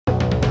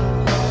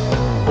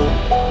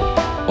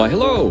Well,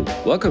 hello.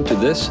 Welcome to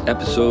this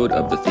episode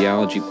of the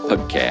Theology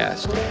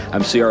Podcast.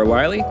 I'm C.R.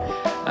 Wiley.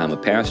 I'm a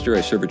pastor.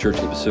 I serve a church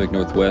in the Pacific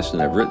Northwest,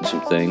 and I've written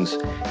some things.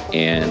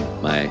 And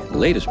my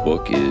latest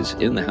book is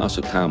In the House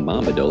of Tom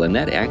Bombadil, and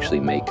that actually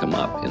may come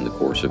up in the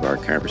course of our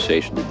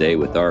conversation today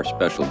with our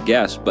special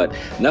guest. But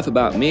enough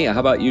about me.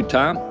 How about you,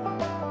 Tom?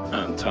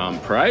 I'm Tom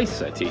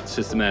Price. I teach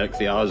systematic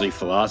theology,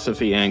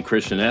 philosophy, and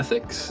Christian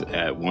ethics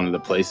at one of the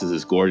places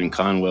is Gordon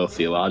Conwell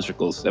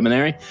Theological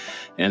Seminary,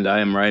 and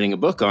I am writing a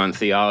book on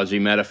theology,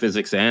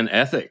 metaphysics, and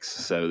ethics.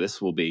 So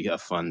this will be a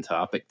fun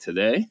topic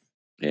today.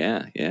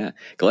 Yeah.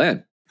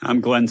 Glenn? I'm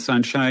Glenn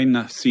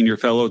Sunshine, Senior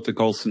Fellow at the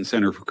Colson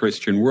Center for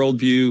Christian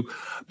Worldview,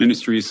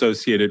 Ministry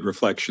Associated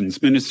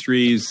Reflections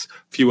Ministries,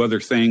 a few other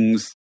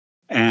things,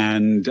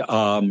 and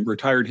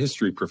retired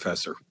history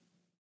professor.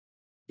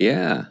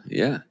 Yeah.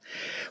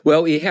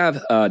 Well, we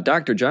have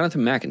Dr.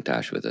 Jonathan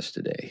McIntosh with us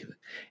today.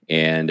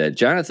 And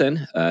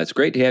Jonathan, it's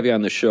great to have you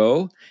on the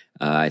show.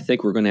 I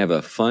think we're going to have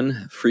a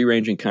fun,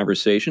 free-ranging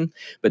conversation.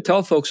 But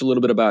tell folks a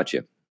little bit about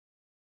you.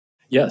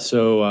 Yeah,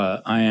 so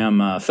I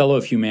am a Fellow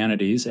of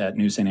Humanities at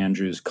New St.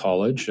 Andrews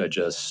College. I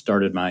just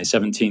started my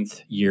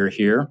 17th year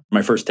here.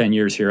 My first 10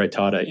 years here, I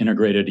taught an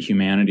integrated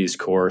humanities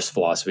course,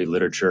 philosophy,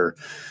 literature,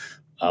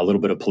 a little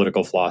bit of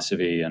political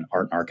philosophy and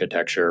art and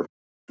architecture.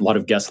 A lot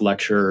of guest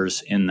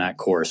lectures in that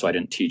course, so I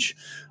didn't teach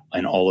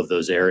in all of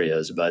those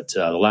areas. But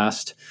the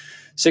last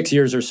 6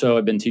 years or so,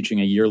 I've been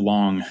teaching a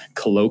year-long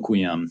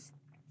colloquium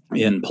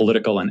in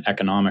political and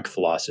economic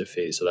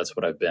philosophy. So that's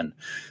what I've been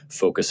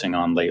focusing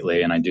on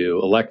lately. And I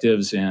do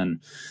electives in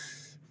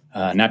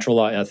natural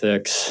law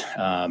ethics,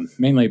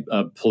 mainly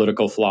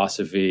political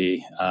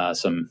philosophy,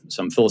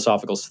 some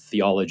philosophical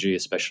theology,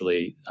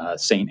 especially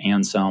St.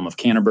 Anselm of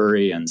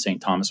Canterbury and St.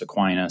 Thomas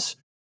Aquinas.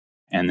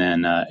 And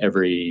then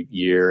every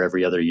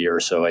other year or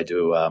so, I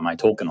do my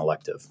Tolkien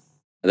elective.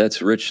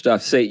 That's rich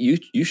stuff. Say,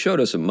 you showed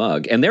us a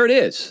mug, and there it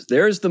is.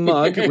 There's the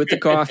mug with the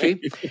coffee.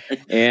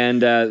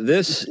 And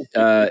this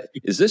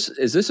is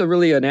this a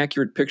really an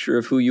accurate picture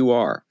of who you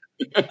are?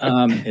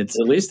 It's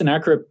at least an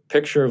accurate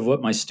picture of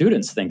what my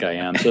students think I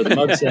am. So the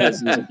mug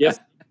says,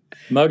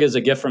 mug is a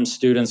gift from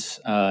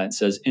students. It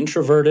says,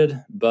 introverted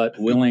but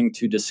willing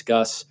to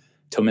discuss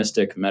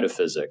Thomistic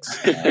metaphysics.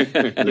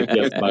 A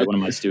gift by one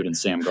of my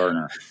students, Sam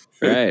Gardner.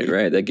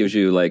 Right. That gives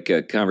you like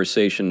a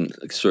conversation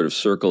sort of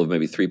circle of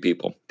maybe three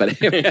people.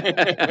 But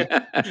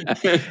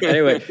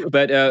anyway,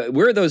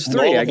 we're those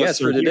three, I guess,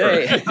 for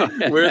today.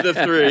 We're the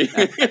three.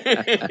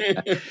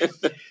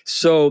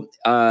 So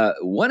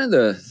one of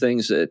the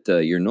things that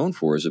you're known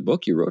for is a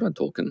book you wrote on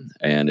Tolkien,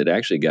 and it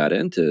actually got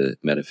into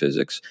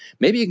metaphysics.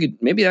 Maybe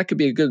that could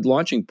be a good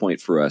launching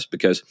point for us,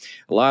 because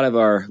a lot of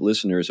our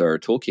listeners are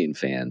Tolkien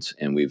fans,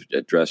 and we've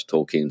addressed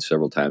Tolkien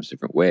several times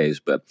different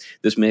ways. But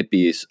this may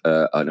be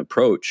an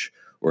approach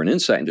or an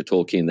insight into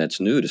Tolkien that's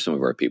new to some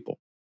of our people.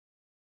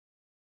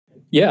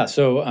 Yeah,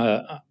 so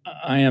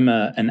I am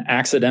an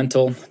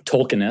accidental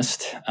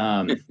Tolkienist.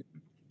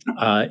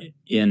 I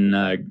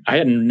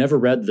had never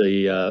read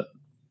the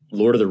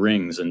Lord of the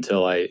Rings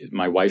until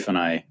my wife and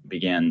I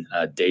began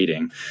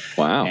dating.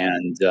 Wow!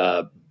 And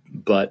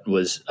but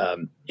was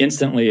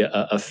instantly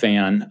a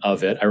fan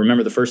of it. I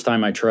remember the first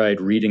time I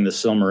tried reading the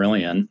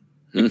Silmarillion.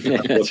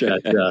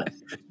 That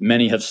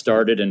many have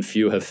started and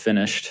few have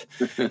finished.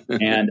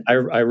 And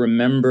I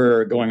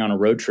remember going on a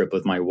road trip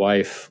with my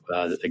wife,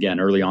 again,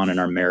 early on in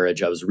our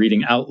marriage. I was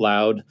reading out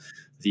loud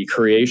the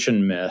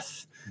creation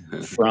myth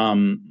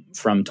from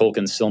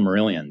Tolkien's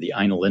Silmarillion, the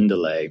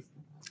Ainulindale.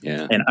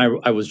 Yeah. And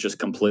I was just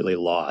completely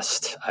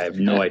lost. I have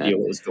no idea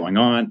what was going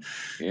on,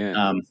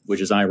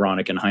 which is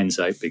ironic in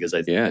hindsight, because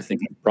I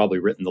think I've probably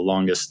written the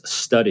longest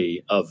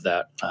study of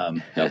that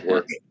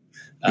work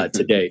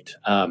to date.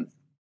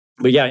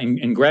 But yeah,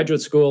 in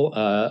graduate school,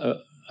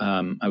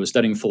 I was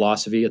studying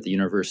philosophy at the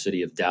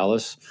University of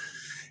Dallas,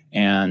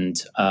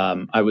 and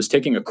I was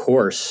taking a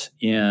course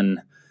in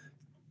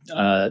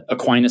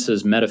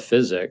Aquinas's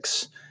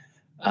metaphysics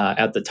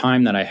at the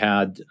time that I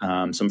had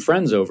some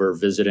friends over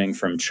visiting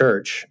from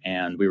church,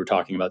 and we were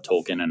talking about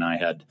Tolkien, and I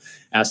had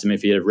asked him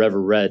if he had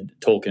ever read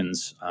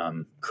Tolkien's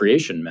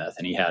creation myth,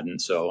 and he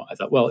hadn't. So I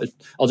thought, well,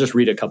 I'll just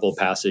read a couple of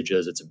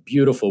passages. It's a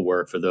beautiful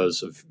work for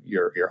those of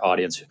your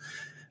audience.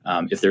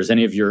 If there's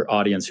any of your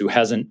audience who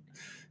hasn't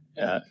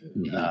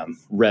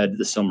read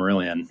the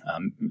Silmarillion,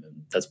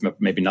 that's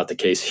maybe not the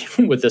case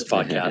with this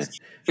podcast.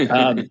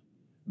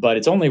 But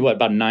it's only,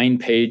 about 9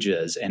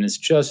 pages, and it's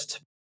just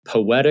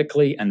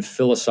poetically and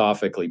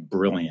philosophically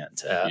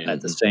brilliant at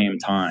the same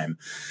time.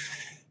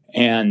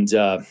 And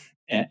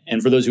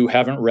for those who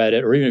haven't read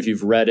it, or even if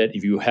you've read it,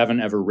 if you haven't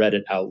ever read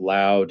it out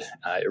loud,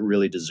 it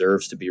really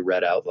deserves to be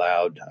read out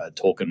loud.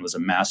 Tolkien was a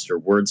master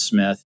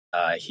wordsmith.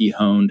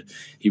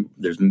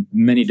 There's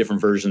many different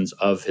versions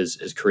of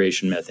his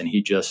creation myth, and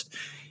he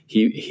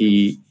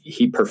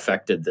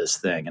perfected this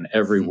thing, and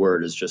every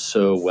word is just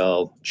so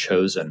well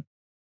chosen.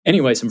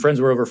 Anyway, some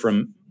friends were over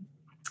from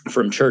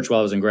church while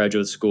I was in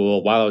graduate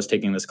school, while I was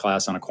taking this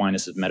class on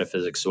Aquinas'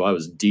 metaphysics. So I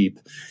was deep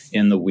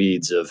in the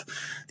weeds of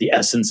the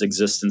essence,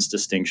 existence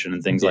distinction,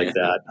 and things like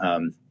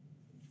that.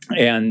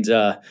 and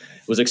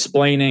was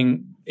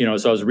explaining,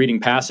 so I was reading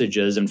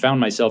passages and found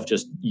myself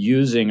just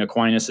using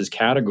Aquinas's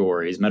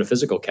categories,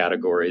 metaphysical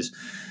categories,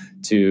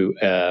 to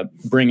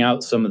bring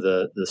out some of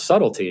the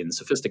subtlety and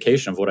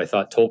sophistication of what I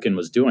thought Tolkien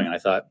was doing. And I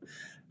thought,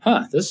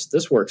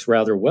 this works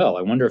rather well.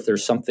 I wonder if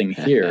there's something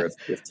here,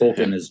 if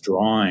Tolkien is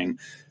drawing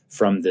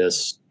from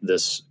this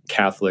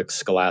Catholic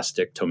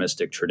scholastic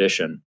Thomistic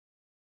tradition.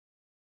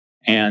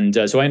 And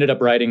so I ended up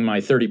writing my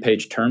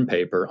 30-page term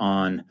paper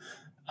on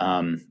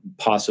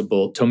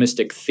possible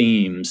Thomistic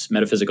themes,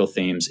 metaphysical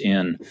themes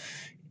in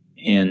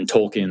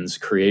Tolkien's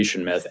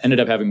creation myth. Ended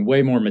up having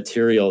way more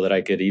material that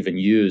I could even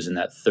use in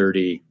that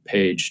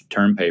 30-page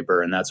term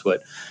paper, and that's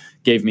what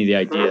gave me the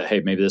idea, hey,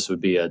 maybe this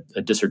would be a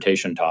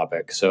dissertation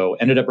topic. So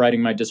ended up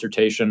writing my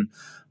dissertation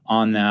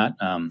on that,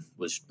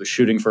 was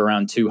shooting for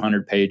around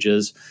 200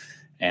 pages,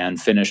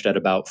 and finished at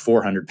about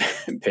 400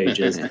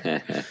 pages,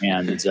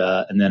 and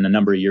then a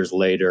number of years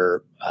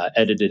later,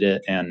 edited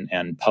it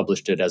and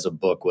published it as a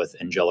book with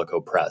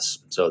Angelico Press.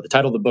 So the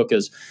title of the book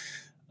is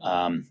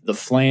 "The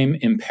Flame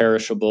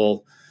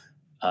Imperishable: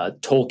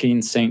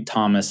 Tolkien, St.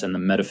 Thomas, and the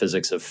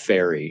Metaphysics of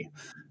Faerie."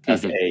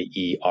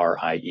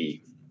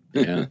 Faerie.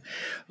 Yeah,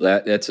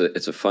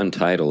 it's a fun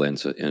title, and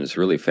it's a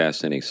really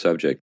fascinating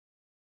subject.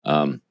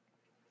 A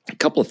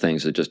couple of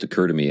things that just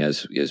occurred to me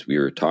as we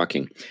were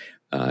talking.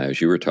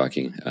 As you were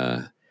talking,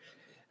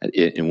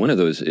 and one of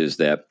those is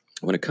that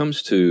when it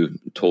comes to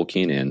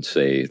Tolkien and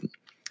say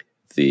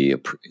the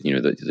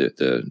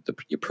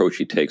approach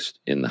he takes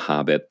in The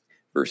Hobbit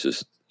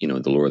versus The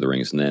Lord of the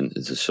Rings, and then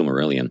it's a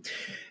Silmarillion.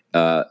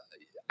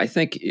 I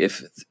think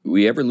if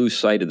we ever lose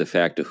sight of the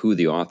fact of who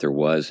the author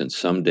was, and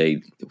someday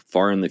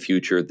far in the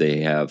future they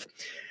have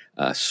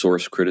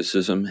source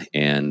criticism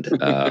and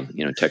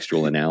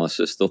textual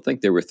analysis, they'll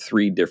think there were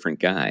three different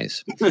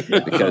guys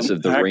because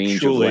of the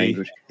range of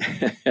language.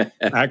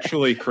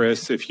 Actually,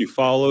 Chris, if you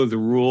follow the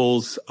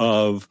rules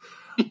of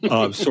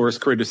source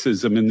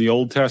criticism in the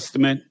Old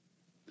Testament,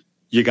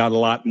 you got a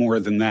lot more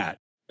than that.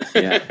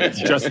 Yeah.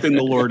 Just in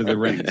The Lord of the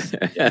Rings.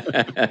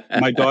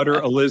 My daughter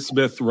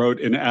Elizabeth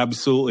wrote an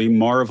absolutely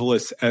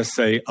marvelous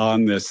essay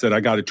on this that I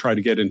got to try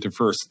to get into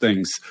First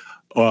Things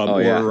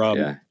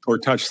or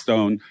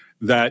Touchstone.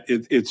 That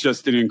it's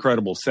just an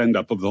incredible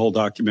send-up of the whole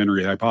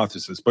documentary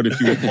hypothesis. But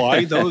if you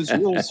apply those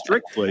rules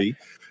strictly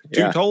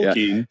to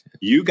Tolkien,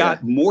 you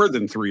got more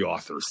than three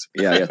authors.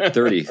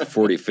 30,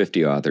 40,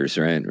 50 authors,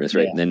 right? That's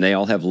right. And then they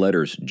all have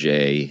letters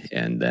J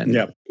and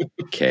then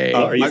K.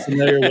 Are you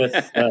familiar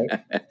with,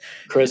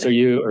 Chris,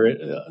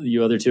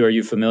 you other two, are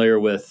you familiar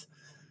with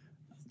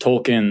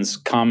Tolkien's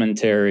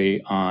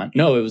commentary on,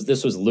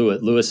 this was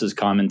Lewis's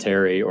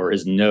commentary or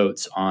his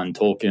notes on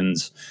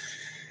Tolkien's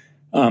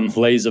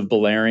Lays of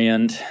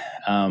Beleriand,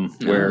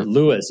 where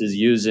Lewis is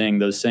using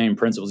those same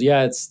principles.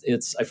 Yeah,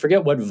 it's I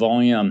forget what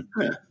volume.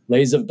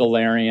 Lays of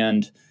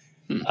Beleriand.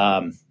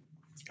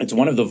 It's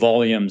one of the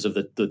volumes of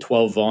the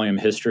 12-volume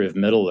history of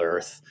Middle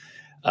Earth,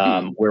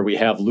 where we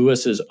have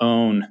Lewis's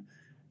own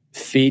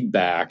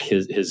feedback,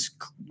 his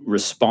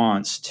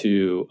response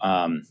to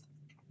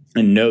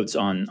and notes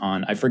on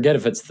I forget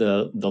if it's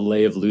the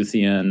Lay of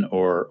Luthien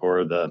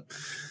or the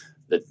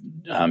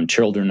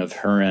Children of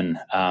Hurin.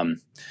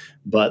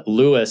 But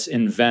Lewis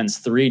invents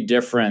three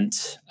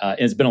different,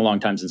 it's been a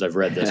long time since I've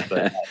read this,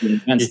 but he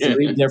invents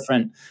three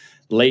different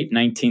late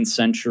 19th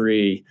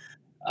century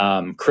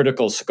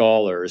critical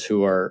scholars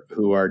who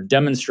are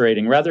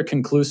demonstrating rather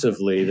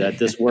conclusively that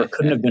this work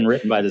couldn't have been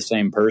written by the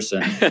same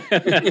person.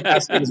 These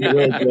passages are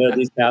really good,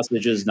 these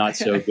passages not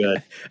so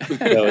good.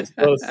 So it's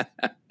both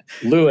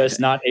Lewis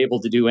not able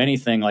to do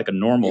anything like a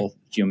normal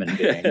human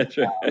being.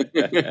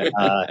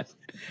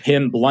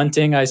 Him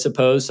blunting, I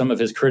suppose, some of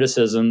his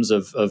criticisms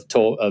of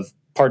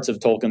parts of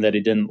Tolkien that he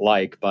didn't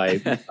like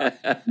by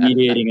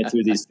mediating it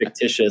through these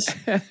fictitious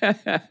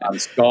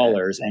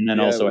scholars, and then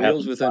also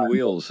wheels within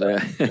wheels.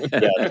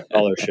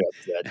 Scholarship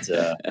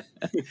that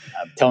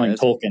telling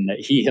Tolkien that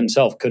he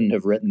himself couldn't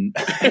have written.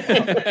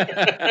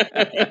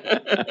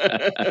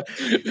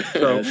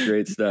 That's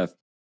great stuff.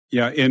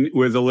 Yeah, and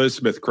with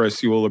Elizabeth,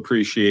 Chris, you will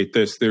appreciate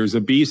this. There's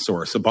a B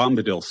source, a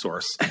Bombadil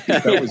source.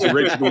 That was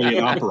originally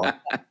an opera.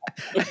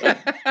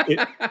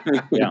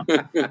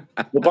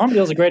 Well,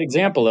 Bombadil is a great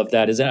example of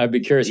that. I'd be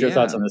curious your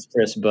thoughts on this,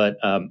 Chris. But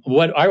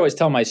what I always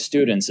tell my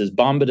students is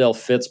Bombadil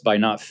fits by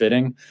not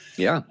fitting.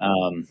 Yeah.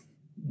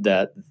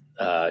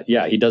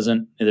 He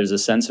doesn't. There's a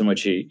sense in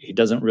which he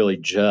doesn't really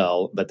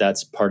gel, but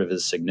that's part of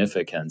his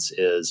significance.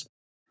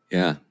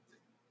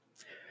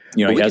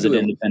 He has an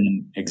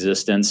independent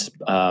existence,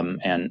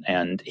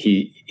 and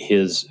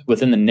his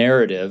within the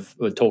narrative.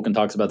 Tolkien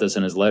talks about this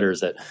in his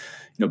letters that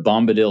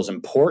Bombadil is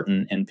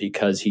important, and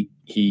because he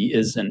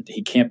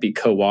can't be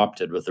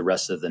co-opted with the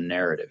rest of the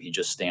narrative. He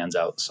just stands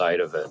outside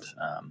of it.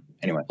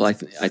 Anyway, well,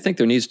 I think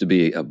there needs to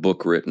be a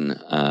book written,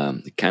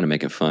 kind of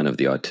making fun of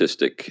the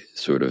autistic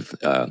sort of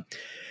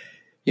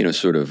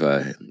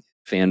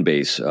fan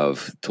base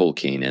of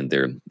Tolkien and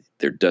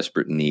their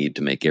desperate need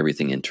to make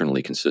everything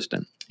internally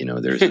consistent.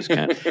 There's this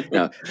kind of,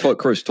 now, of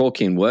course,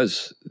 Tolkien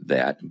was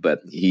that, but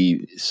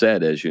he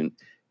said, as you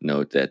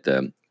note,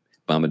 that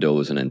Bombadil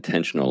was an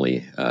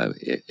intentionally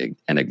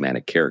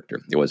enigmatic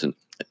character. It wasn't.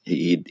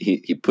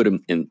 He put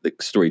him in the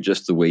story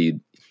just the way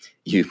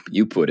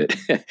you put it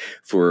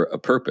for a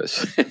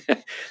purpose.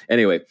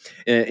 Anyway,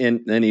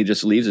 and then he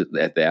just leaves it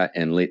at that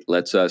and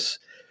lets us,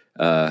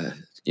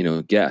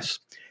 guess.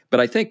 But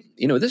I think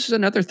this is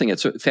another thing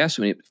that's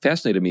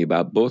fascinated me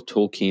about both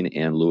Tolkien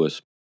and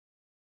Lewis.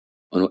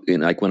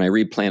 And like when I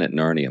read Planet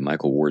Narnia,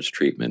 Michael Ward's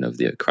treatment of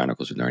the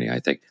Chronicles of Narnia, I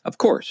think, of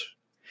course,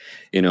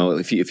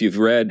 if you've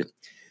read,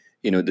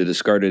 The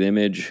Discarded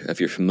Image, if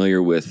you're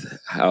familiar with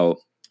how,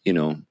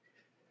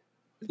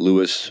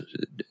 Lewis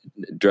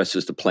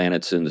dresses the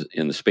planets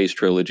in the space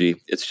trilogy,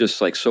 it's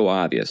just like so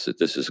obvious that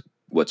this is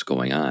what's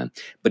going on.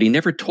 But he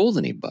never told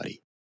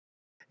anybody.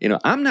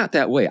 I'm not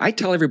that way. I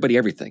tell everybody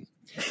everything.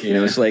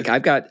 It's like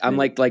I'm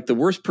like the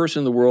worst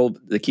person in the world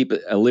to keep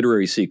a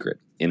literary secret.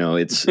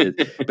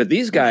 But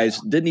these guys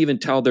didn't even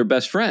tell their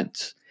best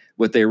friends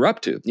what they were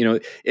up to.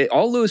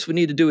 All Lewis would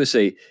need to do is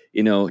say,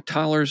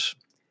 Tollers,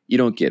 you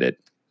don't get it.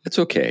 It's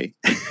okay.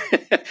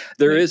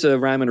 There is a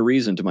rhyme and a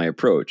reason to my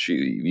approach.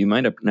 You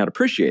might not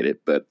appreciate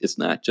it, but it's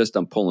not just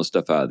I'm pulling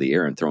stuff out of the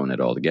air and throwing it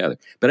all together.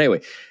 But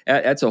anyway,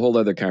 that's a whole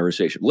other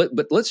conversation.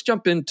 But let's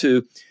jump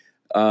into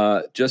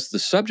just the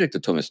subject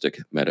of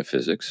Thomistic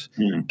metaphysics.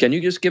 Can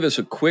you just give us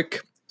a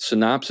quick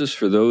synopsis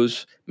for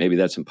those? Maybe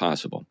that's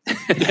impossible.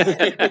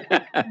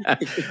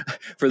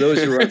 For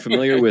those who aren't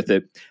familiar with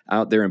it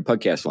out there in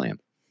podcast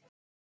land.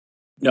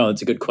 No,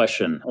 it's a good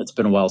question. It's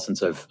been a while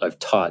since I've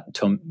taught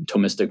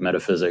Thomistic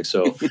metaphysics,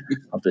 so I'll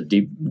have to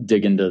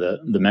dig into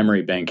the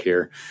memory bank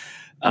here.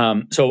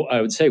 So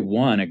I would say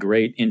a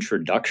great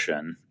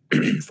introduction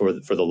for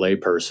the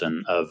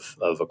layperson of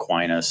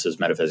Aquinas'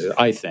 metaphysics,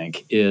 I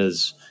think,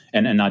 is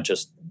and not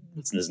just,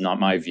 this is not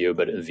my view,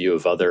 but a view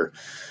of other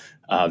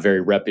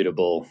very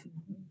reputable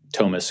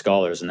Thomist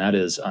scholars, and that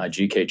is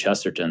G.K.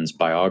 Chesterton's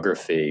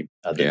biography,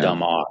 The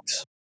Dumb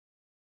Ox.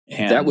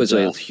 And that was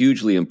a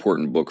hugely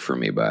important book for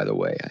me, by the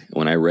way.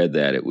 When I read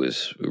that, it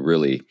was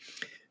really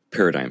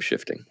paradigm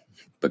shifting.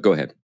 But go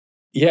ahead.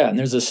 Yeah, and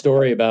there's a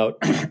story about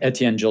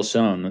Etienne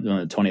Gilson, one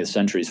of the 20th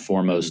century's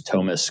foremost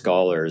Thomist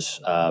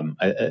scholars.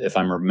 If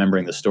I'm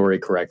remembering the story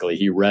correctly,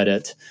 he read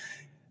it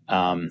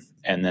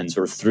and then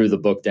sort of threw the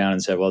book down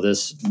and said, well,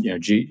 this,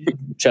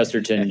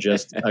 Chesterton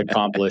just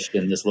accomplished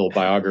in this little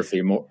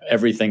biography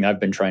everything I've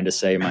been trying to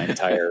say my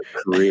entire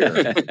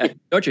career.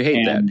 Don't you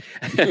hate that?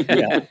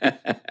 Yeah.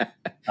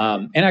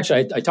 And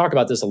actually, I talk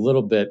about this a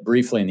little bit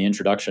briefly in the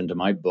introduction to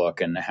my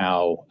book and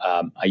how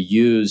I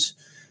use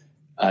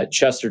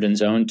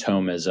Chesterton's own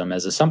Thomism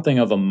as something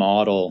of a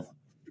model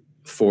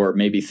for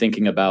maybe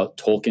thinking about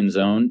Tolkien's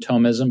own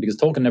Thomism, because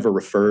Tolkien never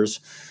refers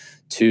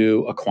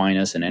to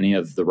Aquinas in any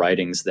of the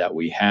writings that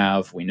we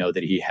have. We know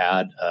that he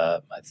had, I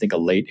think, a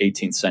late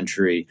 18th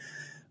century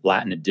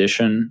Latin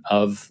edition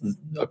of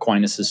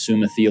Aquinas'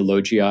 Summa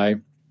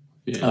Theologiae.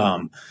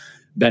 Yeah.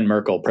 Ben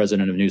Merkel,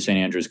 president of New St.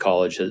 Andrews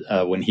College,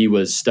 when he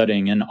was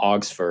studying in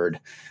Oxford,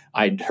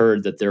 I'd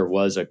heard that there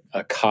was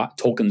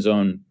Tolkien's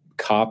own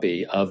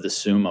copy of the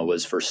Summa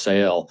was for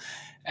sale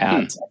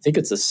at, I think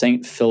it's the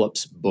St.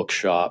 Philip's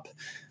bookshop,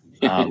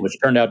 which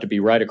turned out to be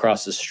right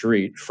across the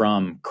street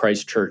from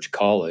Christ Church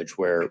College,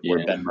 where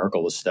Ben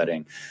Merkel was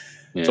studying.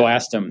 Yeah. So I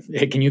asked him,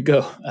 hey, can you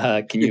go,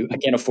 I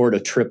can't afford a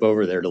trip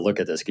over there to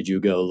look at this. Could you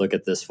go look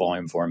at this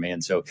volume for me?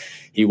 And so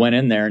he went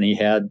in there and he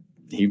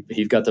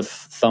got to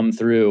thumb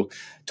through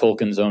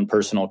Tolkien's own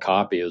personal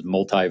copy. It was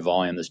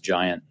multi-volume, this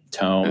giant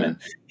tome, and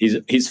he's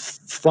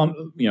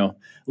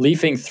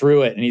leafing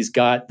through it, and he's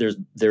got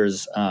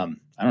there's I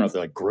don't know if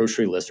they're like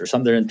grocery list or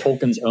something. They're in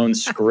Tolkien's own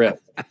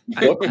script,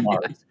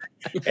 bookmarked,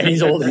 and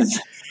he's old. He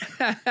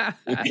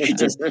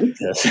just did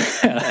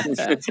this.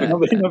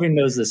 Nobody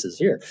knows this is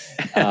here.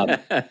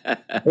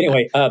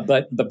 Anyway,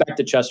 but back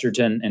to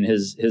Chesterton and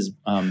his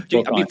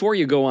book. Before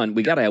you go on,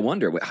 I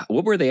wonder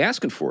what were they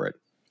asking for it?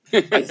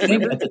 I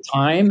think at the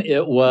time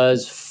it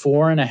was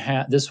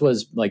 4.5. This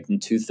was like in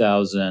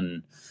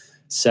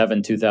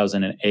 2007,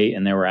 2008,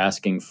 and they were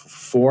asking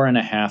for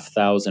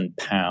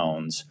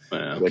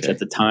 £4,500, which at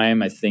the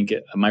time I think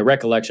my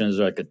recollection is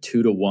like a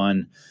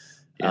 2-to-1,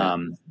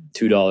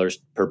 $2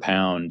 per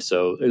pound.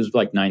 So it was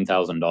like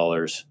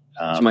 $9,000.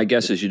 So my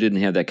guess is you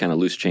didn't have that kind of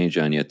loose change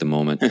on you at the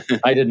moment.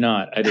 I did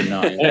not. And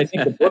I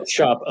think the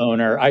bookshop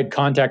owner, I'd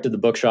contacted the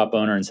bookshop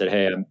owner and said,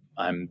 hey,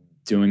 I'm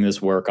doing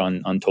this work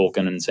on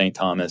Tolkien and St.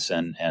 Thomas,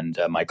 and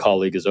my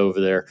colleague is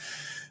over there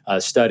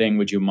studying.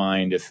 Would you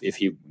mind if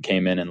he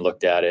came in and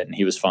looked at it? And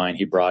he was fine.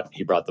 He brought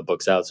the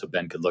books out so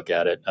Ben could look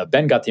at it.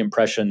 Ben got the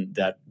impression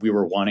that we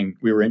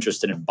were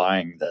interested in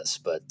buying this,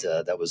 but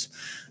that was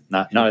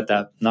not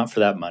for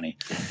that money.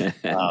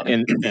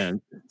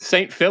 And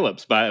St.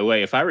 Philip's, by the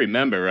way, if I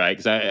remember right,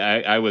 because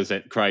I was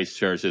at Christ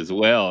Church as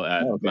well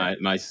at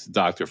my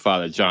Dr.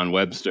 Father John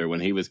Webster when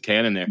he was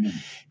canon there.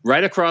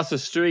 Right across the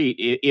street,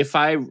 if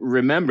I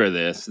remember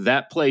this,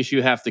 that place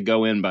you have to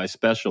go in by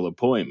special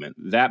appointment.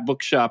 That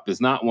bookshop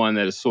is not one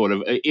that is sort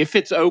of, if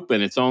it's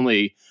open, it's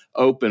only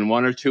open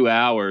 1 or 2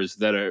 hours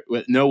that are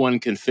no one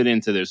can fit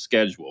into their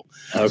schedule.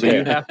 Okay. So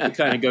you have to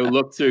kind of go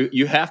look through.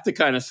 You have to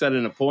kind of set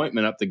an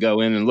appointment up to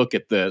go in and look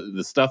at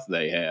the stuff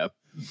they have.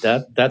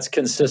 That's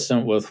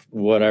consistent with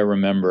what I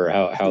remember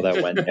how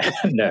that went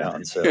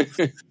down. So,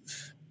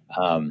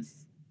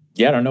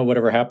 yeah, I don't know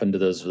whatever happened to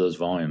those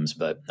volumes,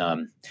 but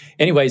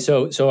anyway,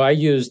 so I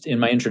used in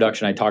my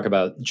introduction, I talk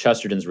about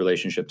Chesterton's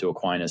relationship to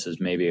Aquinas as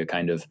maybe a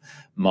kind of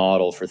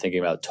model for thinking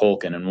about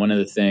Tolkien. And one of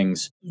the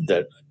things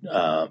that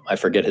I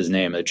forget his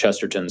name, a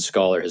Chesterton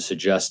scholar has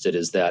suggested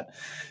is that,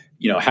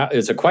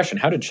 it's a question,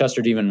 how did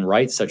Chesterton even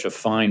write such a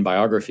fine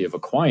biography of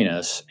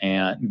Aquinas?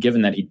 And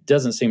given that he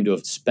doesn't seem to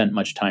have spent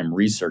much time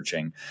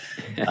researching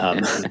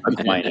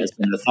Aquinas,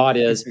 and the thought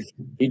is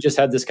he just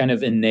had this kind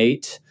of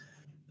innate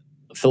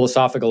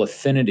philosophical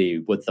affinity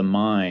with the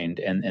mind,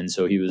 and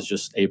so he was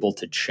just able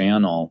to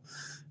channel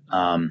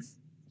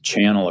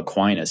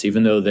Aquinas,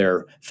 even though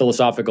their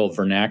philosophical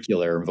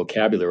vernacular and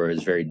vocabulary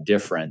is very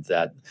different.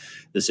 That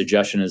the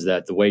suggestion is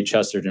that the way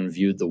Chesterton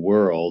viewed the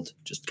world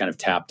just kind of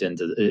tapped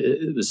into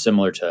it was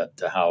similar to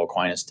how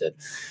Aquinas did.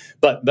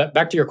 But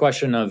back to your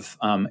question of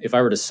if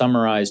I were to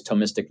summarize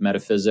Thomistic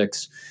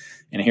metaphysics,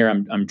 and here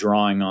I'm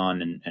drawing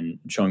on and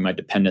showing my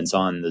dependence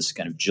on this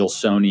kind of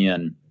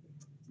Gilsonian,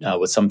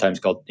 what's sometimes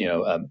called,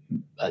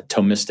 a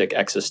Thomistic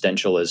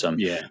existentialism.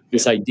 Yeah.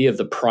 This idea of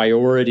the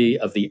priority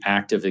of the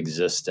active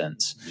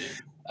existence.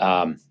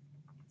 Yeah.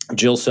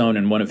 Gilson,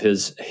 in one of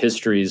his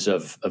histories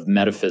of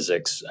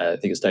metaphysics, I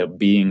think it's titled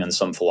 "Being and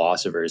Some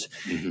Philosophers,"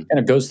 kind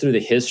of goes through the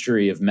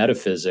history of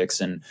metaphysics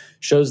and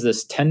shows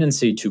this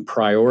tendency to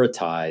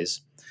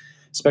prioritize,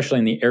 especially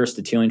in the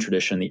Aristotelian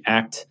tradition, the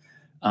act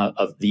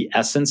of the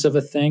essence of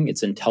a thing,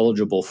 its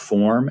intelligible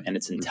form and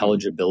its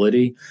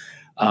intelligibility.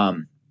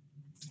 And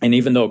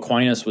even though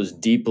Aquinas was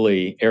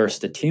deeply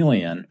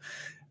Aristotelian,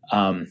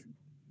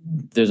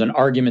 there's an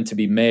argument to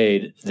be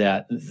made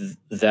that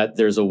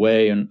there's a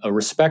way and a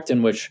respect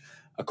in which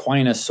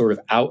Aquinas sort of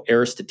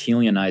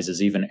out-Aristotelianizes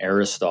even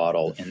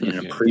Aristotle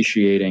in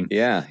appreciating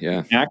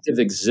active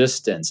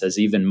existence as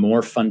even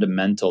more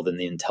fundamental than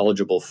the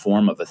intelligible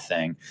form of a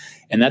thing.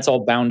 And that's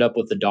all bound up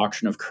with the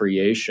doctrine of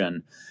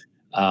creation,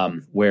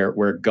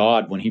 where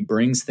God, when he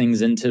brings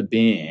things into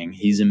being,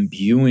 he's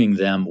imbuing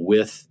them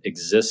with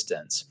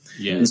existence.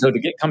 Yeah. And so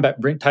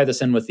to tie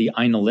this in with the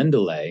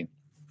Einolindale,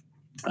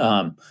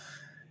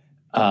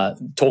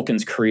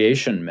 Tolkien's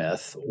creation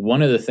myth,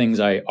 one of the things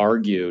I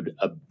argued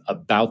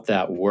about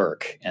that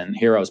work, and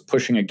here I was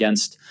pushing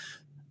against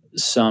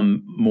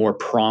some more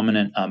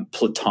prominent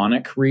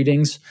Platonic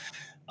readings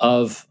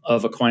of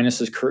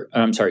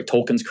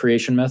Tolkien's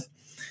creation myth,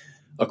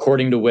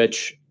 according to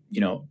which,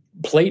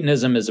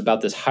 Platonism is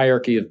about this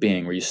hierarchy of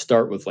being where you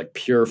start with like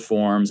pure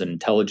forms and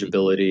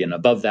intelligibility, and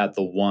above that,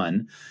 the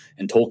one.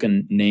 And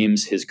Tolkien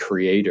names his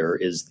creator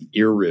is the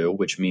Iru,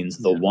 which means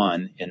the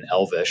one in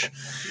Elvish.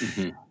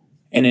 Mm-hmm.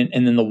 And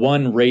then the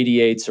one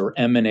radiates or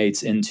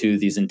emanates into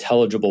these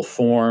intelligible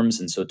forms.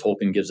 And so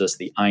Tolkien gives us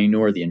the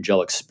Ainur, the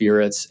angelic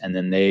spirits, and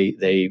then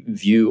they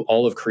view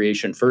all of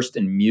creation first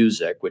in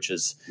music, which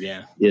is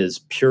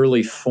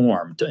purely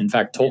form. In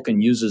fact,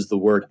 Tolkien uses the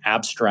word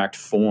abstract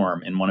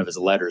form in one of his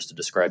letters to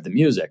describe the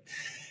music.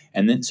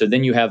 And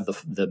then you have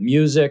the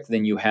music,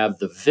 then you have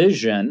the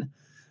vision,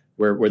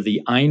 where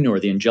the Ainur,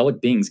 the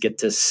angelic beings, get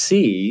to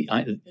see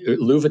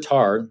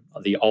Luvatar,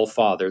 the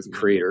All-Father, the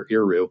creator,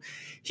 Iru.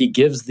 He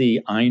gives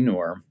the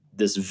Ainur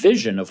this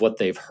vision of what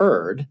they've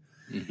heard,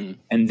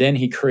 and then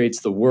he creates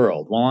the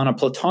world. Well, on a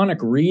Platonic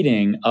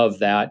reading of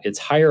that, it's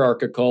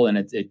hierarchical, and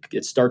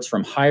it starts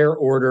from higher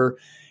order,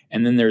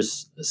 and then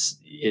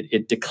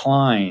it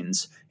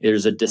declines.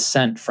 There's a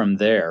descent from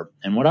there.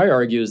 And what I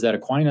argue is that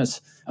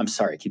Aquinas, I'm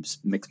sorry, I keep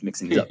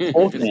mixing these up.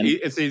 Tolkien,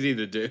 it's easy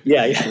to do.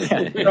 Yeah,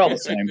 they're all the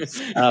same.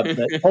 But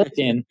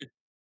Tolkien,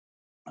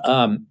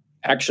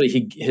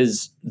 actually,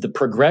 the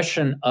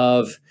progression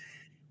of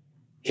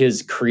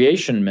his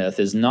creation myth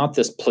is not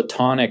this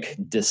Platonic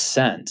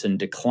descent and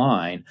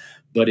decline,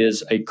 but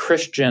is a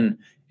Christian.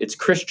 It's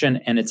Christian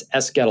and it's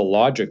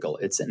eschatological.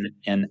 It's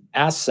an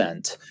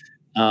ascent,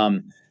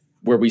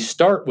 where we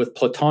start with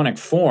Platonic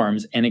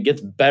forms and it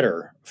gets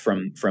better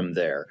from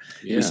there.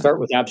 Yeah. We start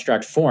with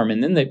abstract form,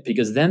 and then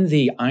because then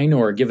the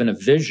Ainur are given a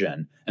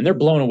vision, and they're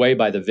blown away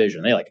by the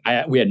vision. They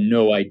we had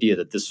no idea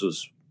that this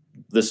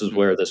is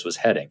where this was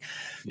heading.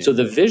 Yeah. So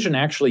the vision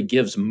actually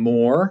gives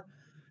more.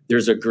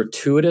 There's a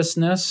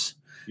gratuitousness,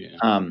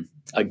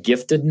 a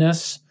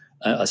giftedness,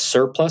 a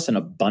surplus, an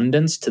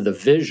abundance to the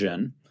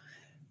vision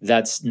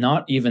that's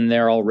not even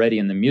there already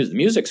in the music. The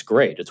music's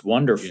great. It's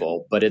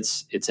wonderful, but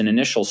it's an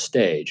initial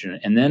stage.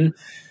 And then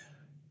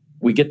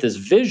we get this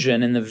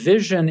vision, and the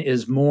vision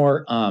is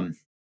more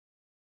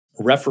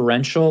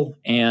referential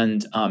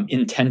and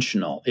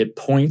intentional. It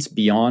points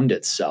beyond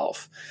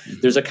itself.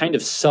 There's a kind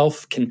of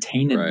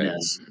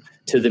self-containedness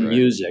to the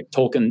music.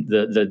 Tolkien,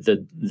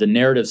 the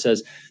narrative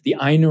says, the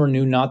Ainur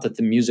knew not that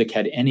the music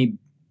had any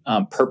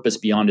purpose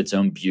beyond its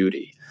own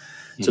beauty.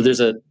 So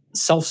there's a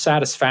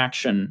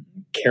self-satisfaction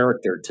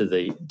character to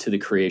the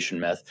creation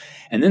myth.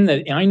 And then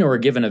the Ainur are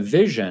given a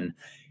vision,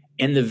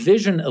 and the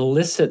vision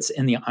elicits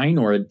in the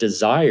Ainur a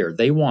desire.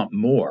 They want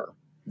more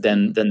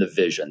than the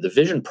vision. The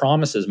vision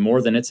promises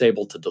more than it's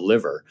able to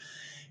deliver.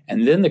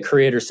 And then the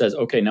creator says,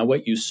 okay, now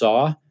what you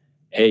saw,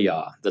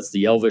 Aya, that's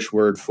the Elvish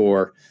word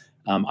for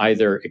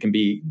either it can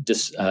be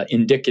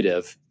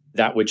indicative,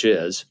 that which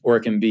is, or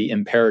it can be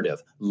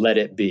imperative, let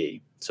it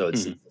be. So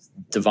it's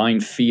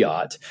divine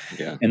fiat.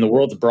 Yeah. And the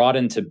world's brought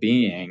into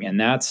being, and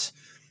that's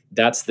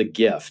the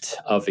gift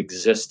of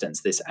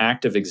existence, this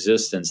act of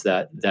existence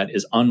that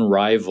is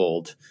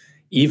unrivaled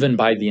even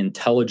by the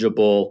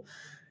intelligible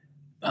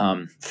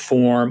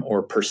form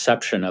or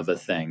perception of a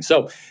thing.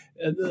 So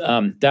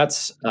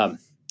that's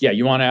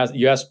you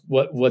asked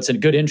what's a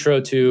good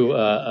intro to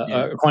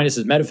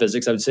Aquinas'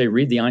 metaphysics. I would say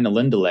read the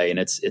Ainulindale, and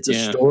it's a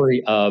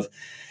story of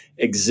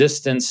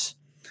existence.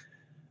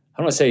 I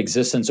don't want to say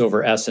existence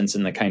over essence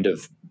in the kind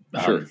of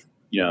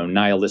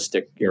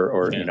nihilistic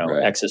or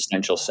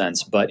existential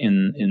sense, but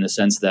in the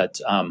sense that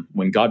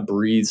when God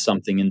breathes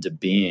something into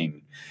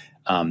being,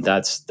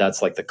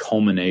 that's like the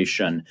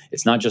culmination.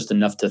 It's not just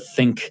enough to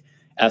think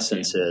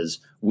essence is.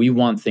 We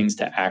want things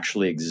to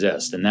actually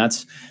exist, and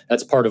that's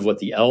part of what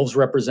the elves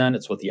represent.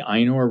 It's what the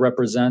Ainur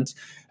represent.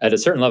 At a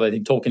certain level, I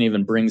think Tolkien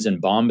even brings in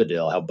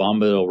Bombadil. How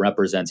Bombadil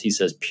represents, he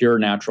says, pure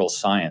natural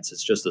science.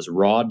 It's just this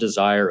raw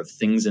desire of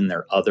things in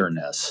their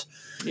otherness.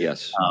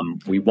 Yes,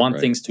 we want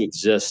things to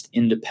exist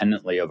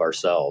independently of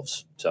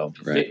ourselves. So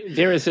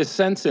there is a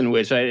sense in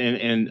which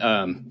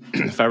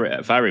if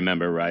I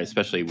remember right,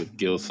 especially with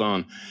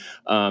Gilson,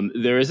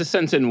 there is a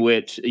sense in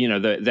which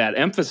that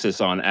emphasis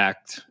on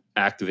act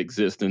of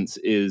existence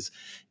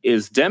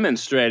is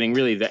demonstrating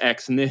really the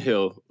ex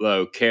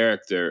nihilo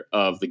character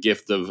of the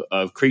gift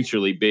of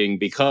creaturely being,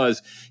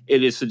 because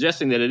it is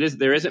suggesting that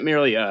there isn't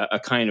merely a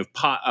kind of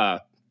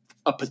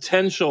a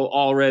potential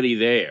already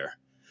there.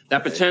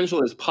 That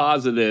potential is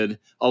posited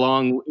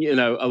along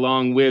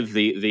with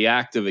the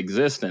act of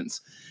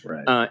existence,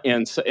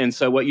 and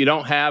so what you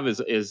don't have is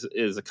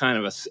a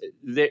kind of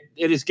it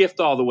is gift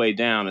all the way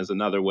down is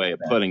another way of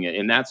putting it,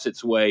 and that's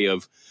its way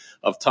of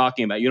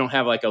talking about. You don't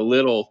have like a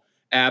little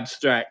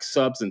abstract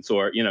substance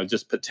or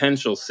just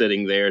potential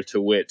sitting there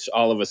to which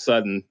all of a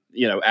sudden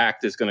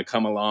act is going to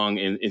come along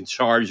and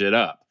charge it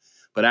up,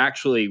 but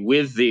actually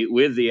with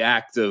the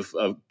act of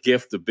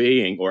gift of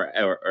being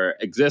or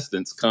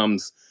existence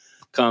comes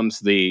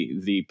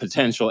the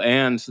potential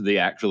and the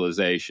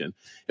actualization,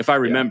 if I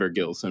remember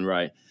Gilson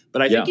right.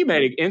 But I think you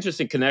made an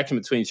interesting connection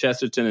between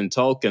Chesterton and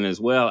Tolkien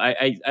as well.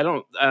 I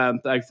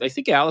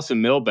think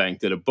Alison Milbank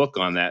did a book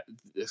on that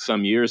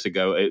some years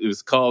ago. It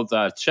was called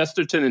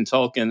Chesterton and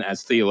Tolkien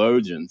as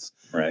Theologians.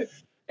 Right.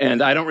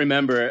 And I don't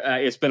remember.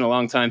 It's been a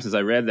long time since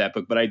I read that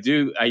book, but I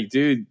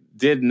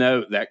did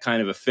note that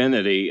kind of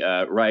affinity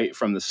right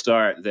from the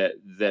start.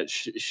 That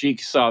she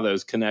saw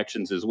those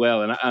connections as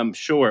well, and I'm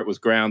sure it was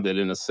grounded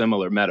in a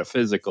similar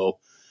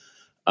metaphysical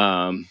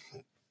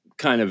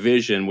kind of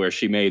vision where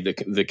she made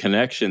the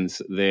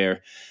connections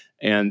there.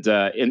 And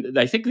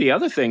I think the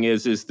other thing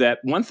is that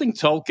one thing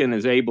Tolkien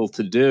is able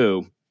to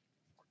do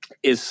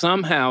is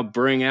somehow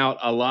bring out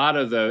a lot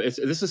of this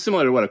is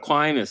similar to what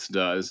Aquinas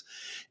does,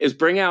 is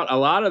bring out a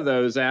lot of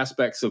those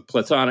aspects of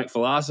Platonic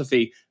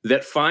philosophy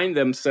that find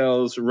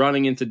themselves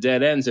running into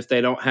dead ends if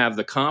they don't have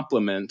the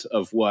complement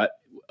of what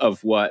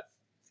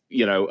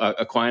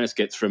Aquinas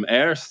gets from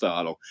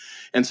Aristotle.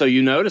 And so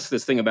you notice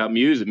this thing about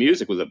music.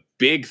 Music was a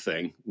big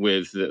thing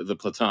with the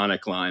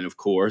Platonic line, of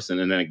course, and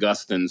then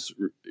Augustine's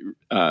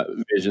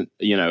vision,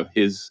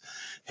 his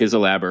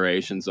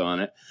elaborations on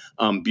it,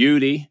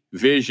 beauty,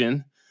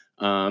 vision,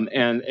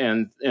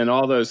 and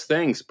all those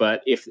things.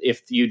 But if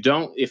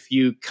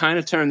you kind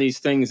of turn these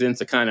things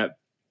into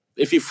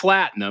if you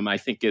flatten them, I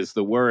think is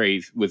the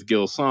worry with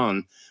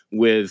Gilson,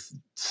 with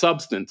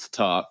substance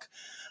talk,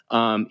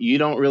 you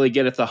don't really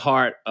get at the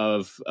heart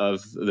of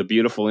the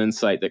beautiful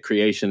insight that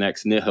creation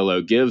ex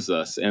nihilo gives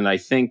us. And I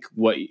think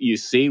what you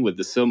see with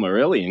the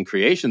Silmarillion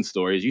creation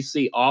stories, you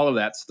see all of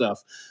that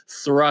stuff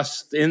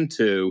thrust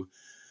into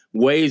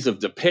ways of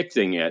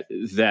depicting it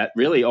that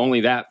really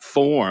only that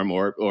form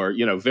or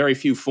very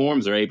few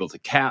forms are able to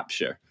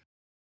capture.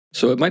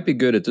 So it might be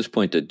good at this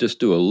point to just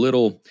do a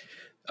little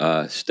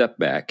step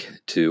back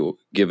to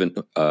give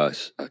a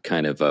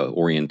kind of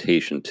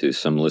orientation to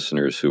some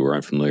listeners who are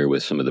unfamiliar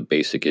with some of the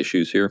basic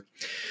issues here.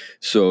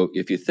 So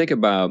if you think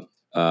about,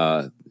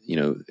 the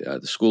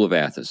School of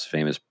Athens,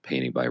 famous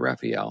painting by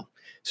Raphael.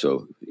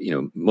 So,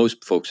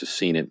 most folks have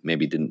seen it,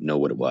 maybe didn't know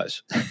what it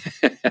was.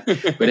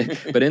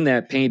 but in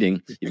that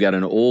painting, you've got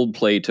an old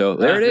Plato.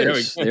 There it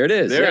is. There it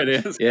is. There it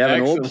is. You have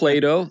an old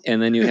Plato,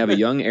 and then you have a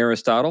young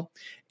Aristotle,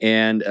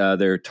 and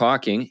they're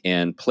talking,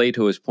 and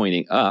Plato is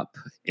pointing up,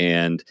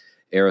 and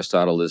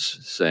Aristotle is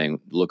saying,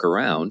 look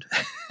around.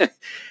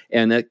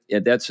 And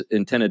that's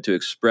intended to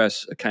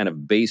express a kind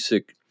of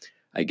basic,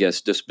 I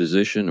guess,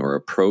 disposition or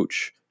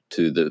approach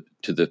to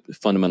the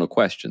fundamental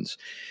questions.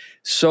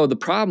 So the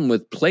problem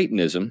with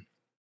Platonism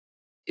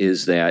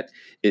is that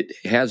it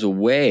has a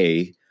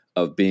way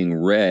of being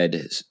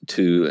read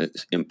to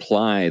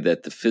imply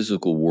that the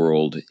physical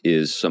world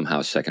is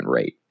somehow second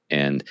rate,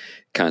 and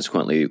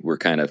consequently we're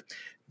kind of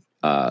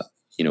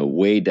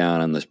way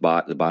down on the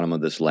bottom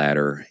of this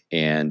ladder.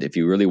 And if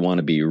you really want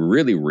to be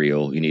really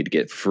real, you need to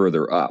get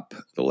further up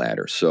the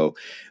ladder. So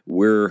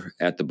we're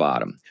at the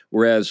bottom.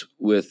 Whereas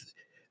with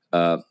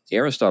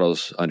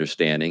Aristotle's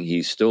understanding,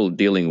 he's still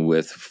dealing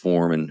with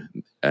form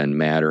and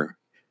matter,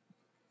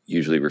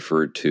 usually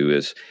referred to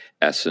as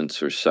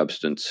essence or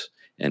substance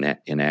and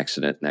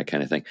accident and that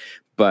kind of thing.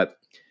 But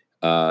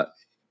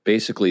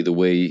basically the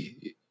way,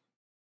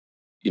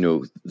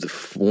 the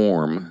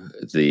form,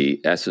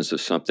 the essence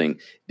of something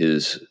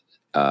is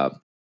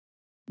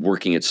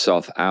working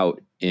itself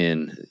out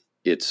in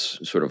its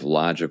sort of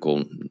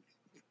logical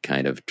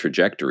kind of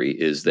trajectory,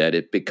 is that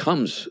it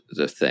becomes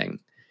the thing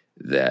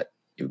that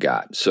you've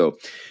got. So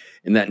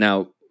in that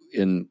now,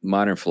 in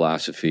modern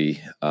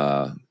philosophy,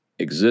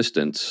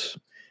 existence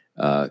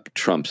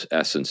trumps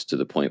essence to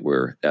the point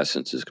where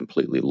essence is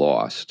completely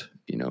lost.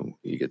 You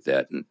get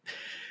that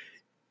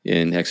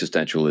in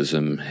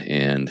existentialism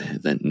and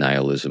the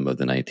nihilism of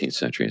the 19th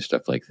century and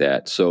stuff like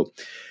that. So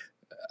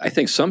I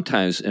think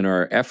sometimes in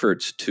our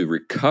efforts to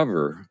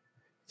recover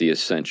the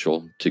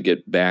essential, to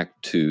get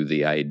back to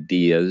the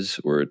ideas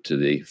or to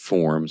the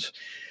forms,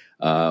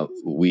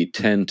 we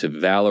tend to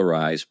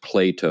valorize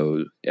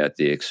Plato at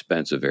the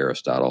expense of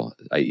Aristotle.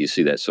 You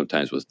see that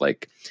sometimes with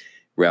like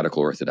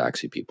radical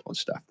orthodoxy people and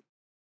stuff.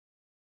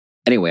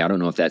 Anyway, I don't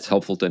know if that's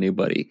helpful to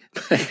anybody.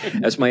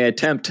 That's my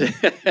attempt to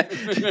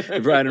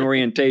provide an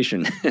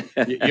orientation.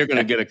 You're going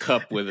to get a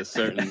cup with a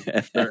certain.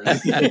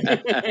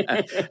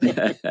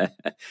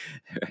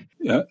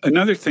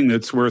 Another thing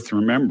that's worth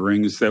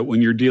remembering is that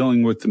when you're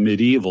dealing with the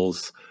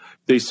medievals,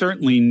 they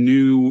certainly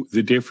knew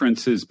the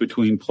differences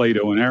between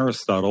Plato and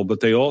Aristotle, but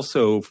they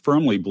also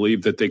firmly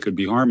believed that they could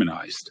be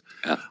harmonized.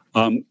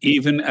 Yeah.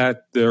 Even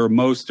at their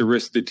most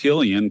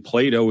Aristotelian,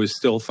 Plato is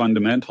still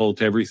fundamental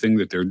to everything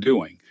that they're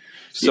doing.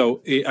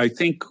 So I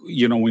think,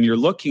 when you're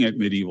looking at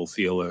medieval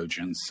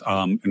theologians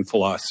and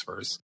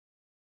philosophers,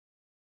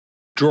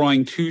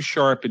 drawing too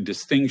sharp a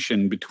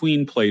distinction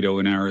between Plato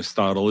and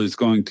Aristotle is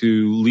going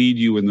to lead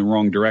you in the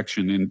wrong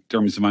direction in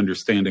terms of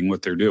understanding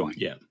what they're doing.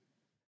 Yeah.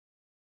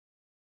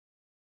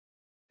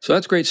 So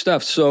that's great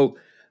stuff. So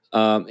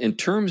in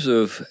terms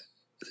of,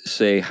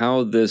 say,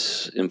 how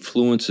this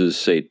influences,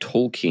 say,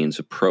 Tolkien's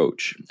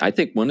approach, I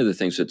think one of the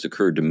things that's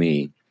occurred to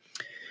me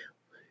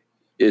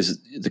is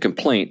the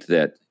complaint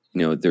that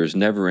there's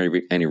never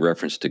any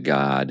reference to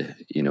God,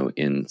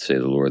 in, say,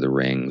 The Lord of the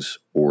Rings,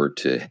 or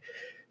to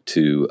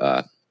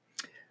a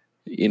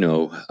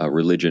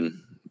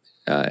religion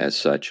as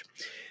such.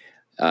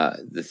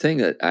 The thing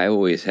that I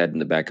always had in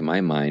the back of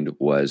my mind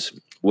was,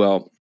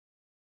 well,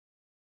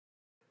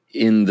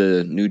 in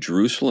the New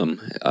Jerusalem,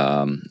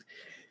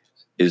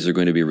 is there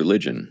going to be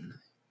religion,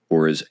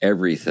 or is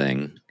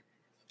everything,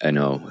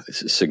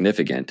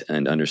 significant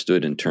and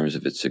understood in terms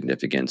of its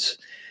significance?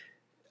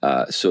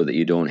 So that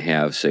you don't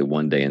have, say,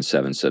 1 day in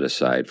 7 set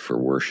aside for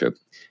worship.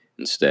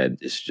 Instead,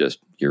 it's just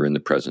you're in the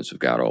presence of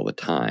God all the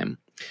time.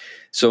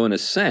 So in a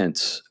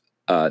sense,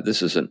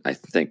 this isn't, I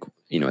think,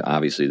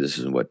 obviously this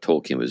isn't what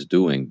Tolkien was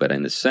doing, but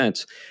in a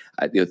sense,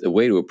 the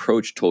way to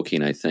approach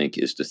Tolkien, I think,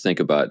 is to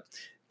think about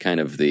kind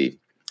of the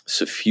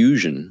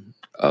suffusion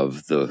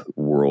of the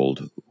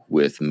world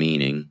with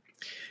meaning,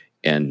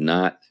 and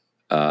not,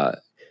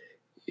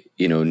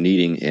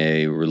 needing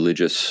a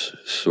religious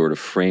sort of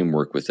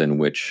framework within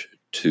which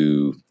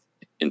to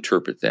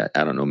interpret that.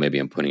 I don't know, maybe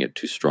I'm putting it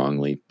too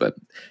strongly, but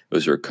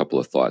those are a couple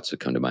of thoughts that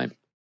come to mind.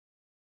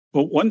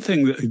 Well, one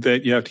thing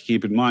that you have to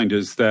keep in mind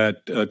is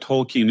that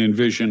Tolkien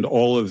envisioned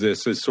all of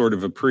this as sort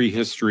of a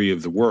prehistory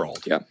of the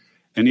world. Yeah.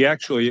 And he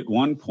actually at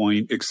one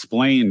point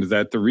explained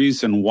that the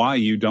reason why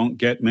you don't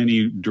get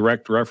many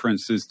direct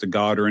references to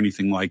God or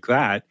anything like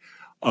that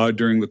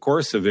during the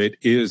course of it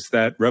is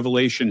that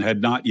revelation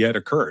had not yet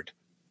occurred.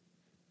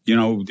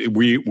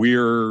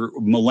 We're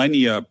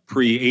millennia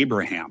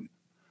pre-Abraham.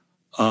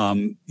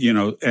 And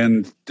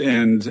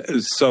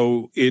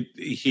so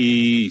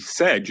he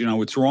said,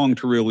 it's wrong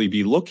to really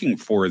be looking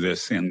for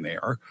this in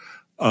there,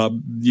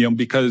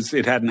 because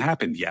it hadn't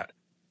happened yet.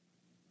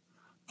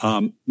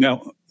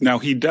 Now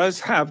he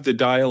does have the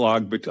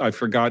dialogue, but I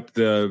forgot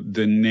the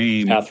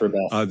name.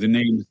 Athrobeth. The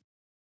name.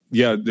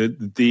 Yeah,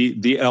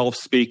 the elf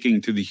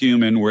speaking to the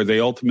human, where they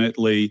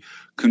ultimately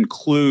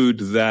conclude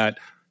that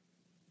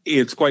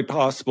it's quite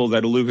possible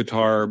that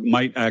Iluvatar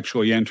might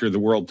actually enter the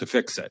world to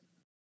fix it.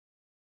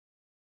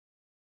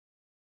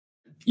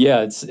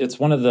 Yeah, it's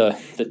one of the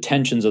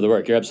tensions of the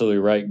work. You're absolutely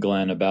right,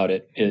 Glenn, about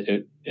it.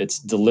 It's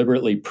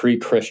deliberately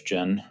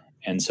pre-Christian,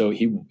 and so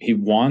he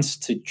wants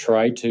to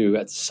try to,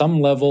 at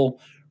some level,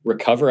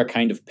 recover a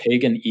kind of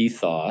pagan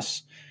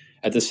ethos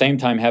at the same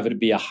time have it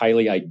be a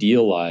highly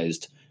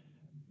idealized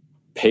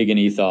pagan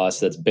ethos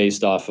that's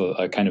based off of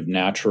a kind of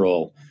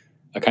natural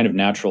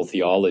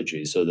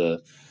theology. So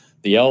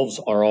the elves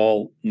are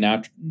all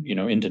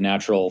into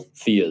natural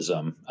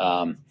theism,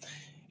 and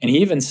he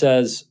even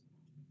says,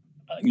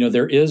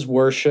 there is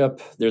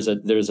worship. There's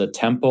a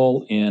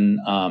temple in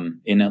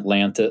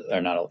Atlanta,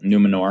 or not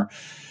Numenor.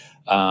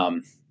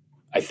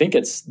 I think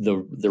it's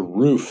the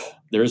roof.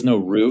 There is no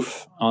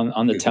roof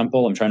on the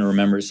temple. I'm trying to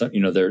remember.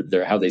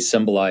 They're how they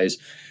symbolize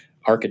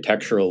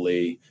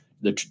architecturally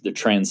the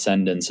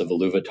transcendence of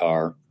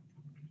Iluvatar.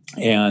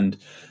 And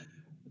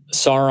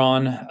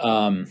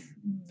Sauron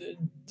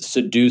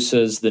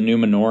seduces the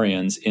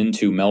Numenorians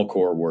into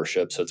Melkor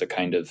worship. So it's a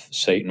kind of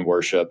Satan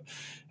worship,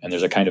 and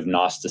there's a kind of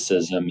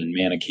Gnosticism and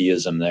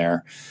Manichaeism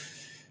there.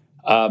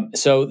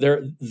 So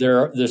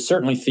there's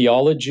certainly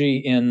theology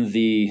in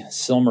the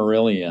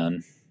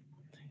Silmarillion.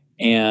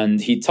 And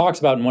he talks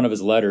about in one of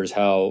his letters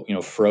how,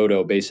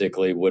 Frodo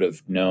basically would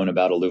have known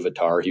about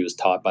Iluvatar. He was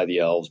taught by the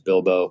elves,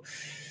 Bilbo.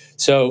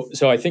 So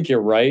I think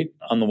you're right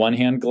on the one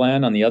hand,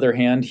 Glenn. On the other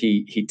hand,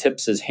 he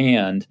tips his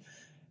hand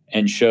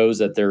and shows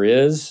that there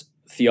is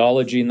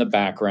theology in the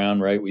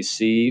background, right? We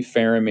see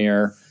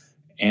Faramir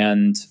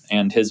and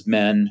his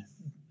men,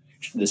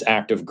 this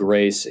act of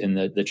grace in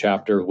the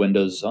chapter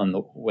Window on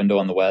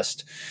the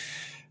West.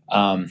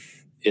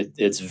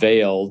 It's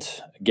veiled.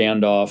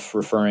 Gandalf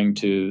referring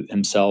to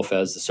himself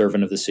as the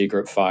servant of the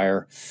secret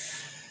fire.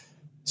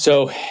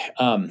 So,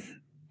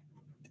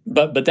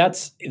 but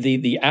that's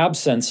the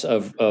absence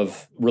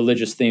of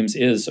religious themes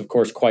is, of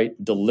course,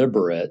 quite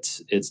deliberate.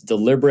 It's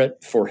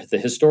deliberate for the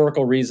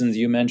historical reasons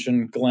you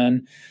mentioned,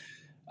 Glenn.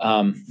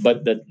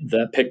 But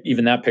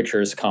even that picture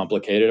is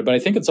complicated. But I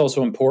think it's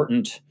also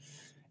important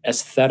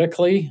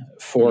aesthetically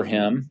for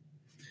him.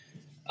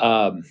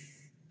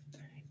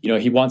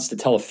 He wants to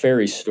tell a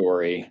fairy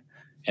story,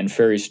 and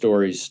fairy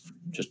stories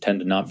just tend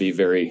to not be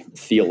very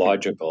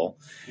theological.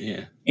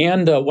 Yeah.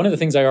 And one of the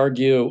things I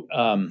argue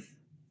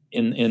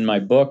in my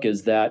book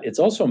is that it's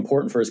also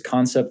important for his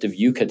concept of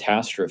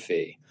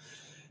eucatastrophe,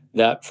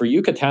 that for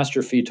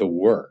eucatastrophe to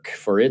work,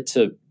 for it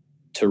to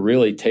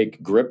really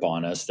take grip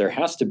on us, there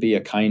has to be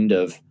a kind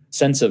of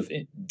sense of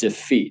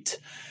defeat,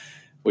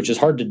 which is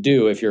hard to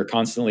do if you're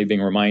constantly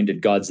being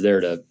reminded God's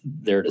there to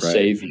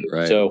save you.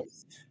 Right. So,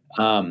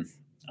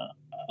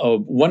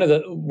 one of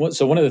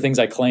the things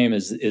I claim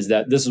is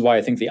that this is why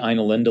I think the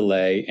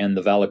Ainulindale and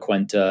the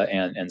Valaquenta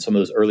and some of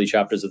those early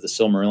chapters of the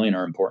Silmarillion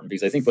are important,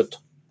 because I think what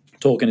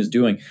Tolkien is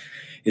doing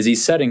is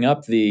he's setting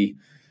up the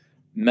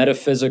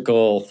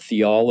metaphysical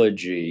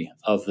theology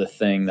of the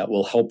thing that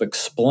will help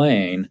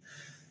explain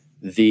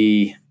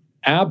the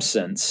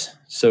absence,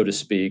 so to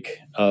speak,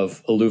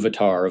 of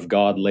Iluvatar, of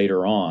God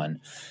later on.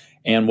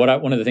 And one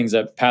of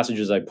the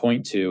passages I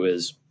point to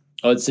is,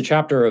 it's the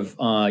chapter of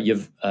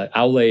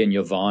Aule and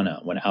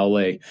Yavanna, when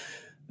Aule,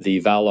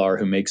 the Valar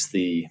who makes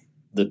the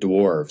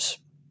dwarves,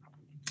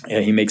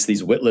 he makes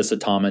these witless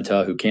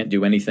automata who can't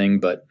do anything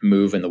but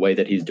move in the way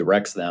that he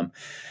directs them,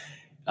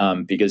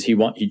 because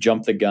he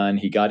jumped the gun,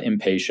 he got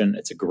impatient.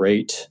 It's a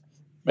great,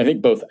 I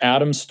think, both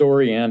Adam's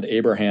story and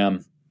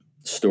Abraham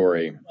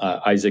story,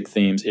 Isaac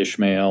themes,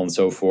 Ishmael and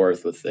so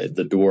forth, with the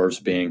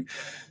dwarves being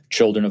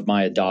children of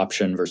my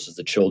adoption versus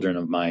the children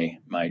of my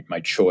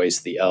choice,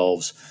 the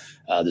elves.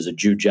 There's a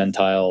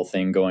Jew-Gentile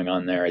thing going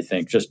on there, I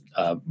think. Just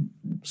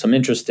some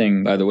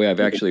interesting... By the way, I've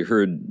actually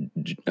heard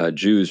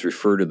Jews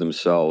refer to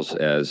themselves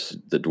as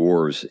the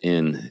dwarves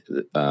in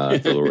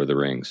The Lord of the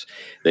Rings.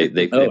 They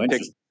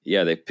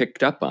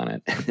picked up on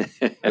it.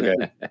 Okay.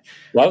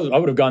 Well, I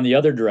would have gone the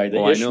other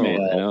direction.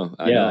 Ishmael.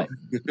 I know.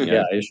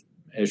 Yeah,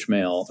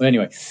 Ishmael.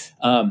 Anyway,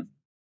 but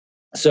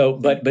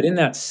in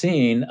that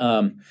scene,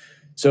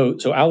 so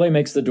Aule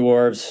makes the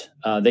dwarves.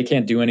 They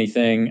can't do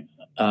anything.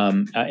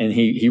 And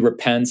he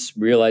repents,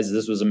 realizes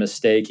this was a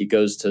mistake. He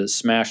goes to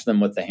smash them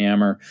with the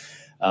hammer.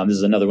 This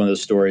is another one of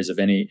those stories. If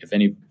any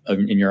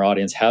in your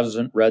audience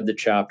hasn't read the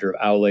chapter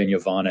of Aule and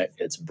Yavanna,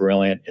 it's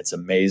brilliant. It's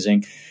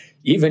amazing.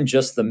 Even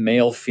just the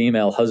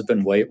male-female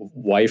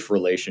husband-wife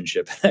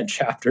relationship in that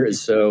chapter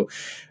is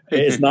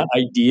it's not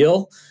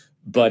ideal,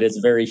 but it's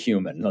very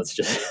human.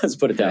 Let's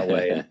put it that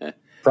way.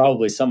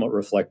 Probably somewhat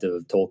reflective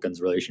of Tolkien's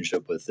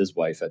relationship with his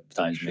wife at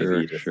times.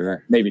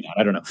 Sure. Maybe not.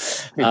 I don't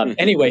know.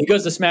 Anyway, he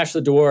goes to smash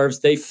the dwarves.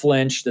 They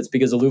flinch. That's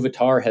because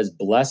Iluvatar has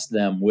blessed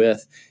them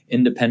with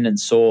independent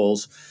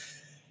souls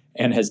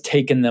and has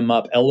taken them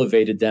up,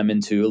 elevated them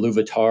into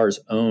Iluvatar's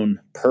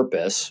own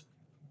purpose.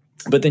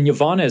 But then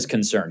Yavanna is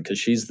concerned because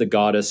she's the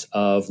goddess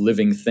of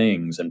living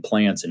things and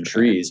plants and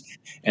trees.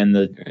 And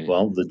the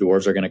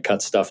dwarves are going to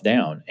cut stuff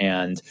down.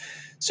 And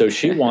so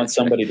she wants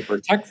somebody to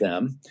protect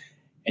them.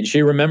 And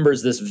she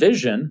remembers this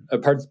vision, a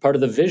part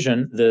of the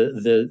vision,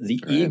 the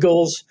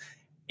eagles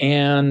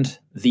and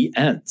the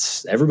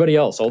Ents. Everybody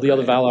else, all the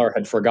other Valar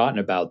had forgotten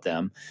about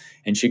them.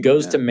 And she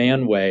goes to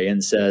Manwë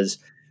and says,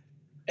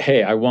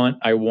 "Hey, I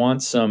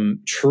want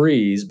some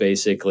trees,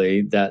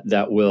 basically,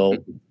 that will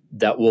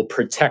that will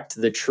protect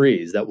the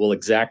trees, that will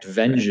exact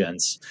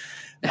vengeance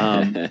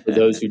for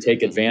those who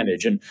take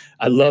advantage. And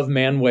I love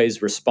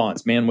Manway's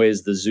response. Manway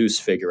is the Zeus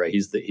figure, right?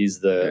 He's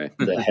the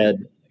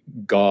head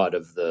god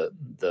of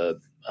the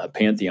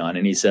pantheon,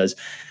 and he says,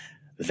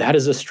 "That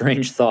is a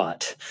strange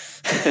thought."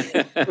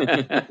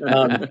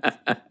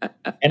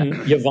 And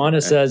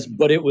Yavanna says,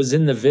 "But it was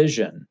in the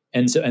vision."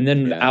 And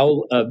then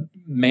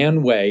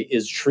Manway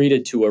is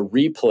treated to a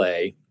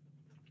replay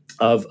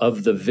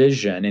of the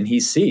vision, and he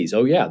sees,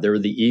 oh yeah, there are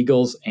the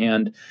eagles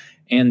and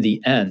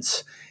the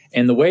Ents.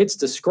 And the way it's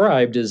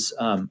described is,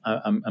 I'm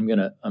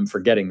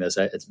forgetting this.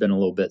 It's been a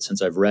little bit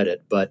since I've read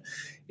it, but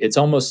it's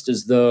almost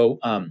as though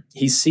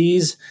he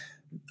sees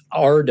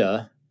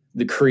Arda,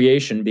 the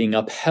creation, being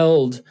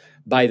upheld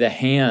by the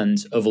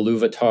hands of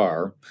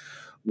Iluvatar,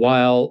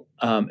 while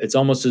it's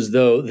almost as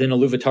though then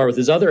Iluvatar, with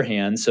his other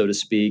hand, so to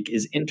speak,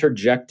 is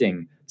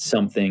interjecting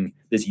something,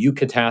 this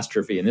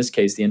eucatastrophe, in this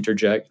case, the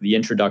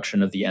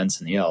introduction of the Ents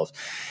and the Elves.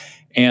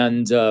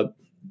 And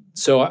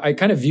so I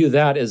kind of view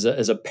that as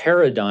a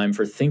paradigm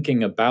for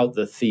thinking about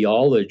the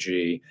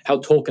theology, how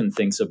Tolkien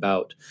thinks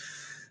about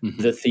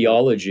the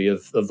theology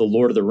of the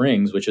Lord of the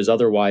Rings, which is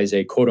otherwise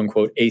a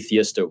quote-unquote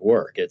atheistic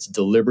work. It's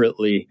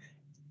deliberately,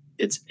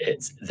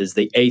 there's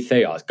the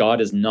atheos.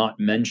 God is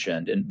not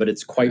mentioned, but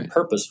it's quite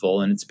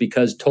purposeful, and it's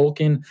because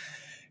Tolkien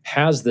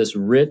has this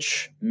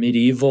rich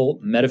medieval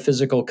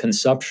metaphysical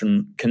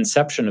conception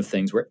of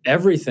things where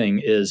everything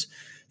is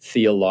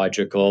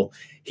theological.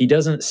 He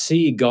doesn't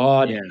see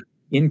God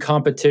in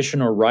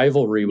competition or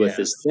rivalry with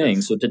his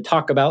thing. So to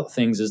talk about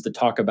things is to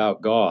talk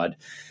about God.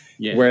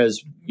 Yeah.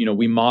 Whereas,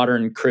 we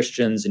modern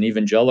Christians and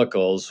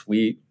evangelicals,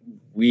 we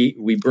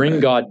bring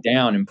God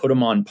down and put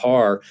him on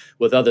par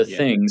with other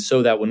things,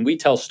 so that when we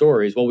tell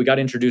stories, we got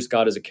to introduce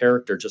God as a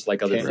character, just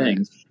like other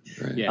things,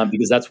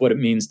 because that's what it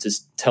means to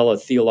tell a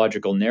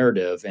theological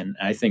narrative. And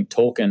I think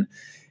Tolkien,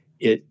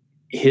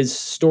 his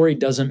story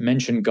doesn't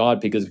mention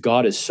God because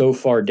God is so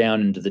far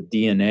down into the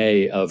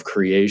DNA of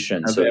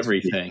creation, of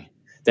everything,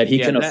 that he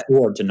can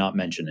afford to not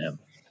mention him.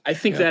 I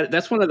think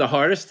that's one of the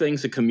hardest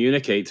things to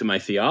communicate to my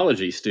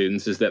theology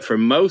students, is that for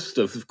most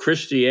of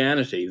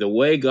Christianity, the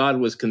way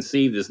God was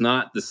conceived is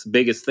not the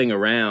biggest thing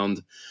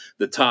around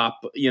the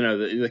top,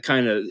 the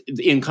kind of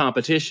in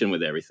competition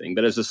with everything,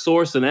 but as a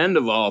source and end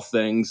of all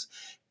things.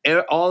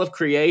 All of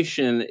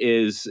creation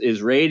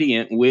is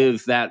radiant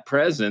with that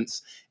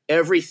presence.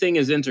 Everything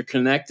is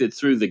interconnected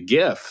through the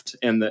gift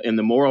and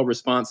the moral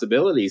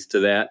responsibilities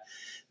to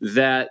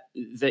that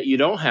you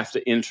don't have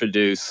to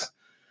introduce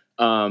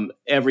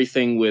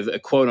everything with a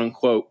quote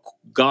unquote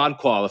God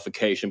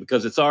qualification,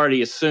 because it's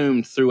already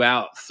assumed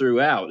throughout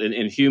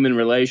in human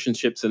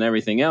relationships and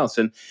everything else.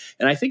 And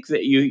I think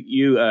that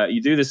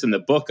you do this in the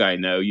book. I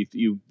know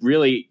you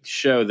really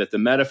show that the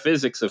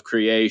metaphysics of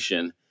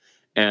creation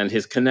and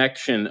his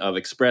connection of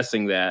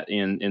expressing that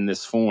in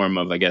this form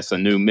of, I guess, a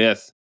new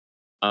myth.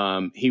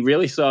 He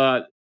really saw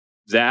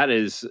that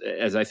as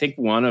I think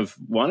one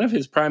of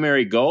his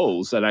primary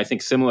goals, and I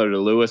think similar to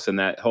Lewis and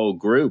that whole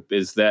group,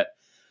 is that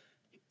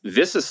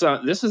this is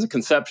a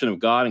conception of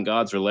God and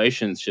God's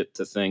relationship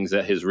to things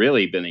that has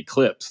really been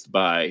eclipsed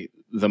by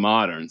the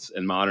moderns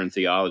and modern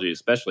theology,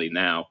 especially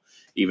now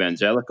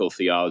evangelical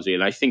theology.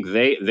 And I think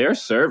their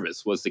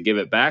service was to give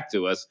it back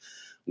to us.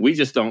 We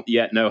just don't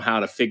yet know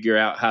how to figure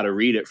out how to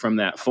read it from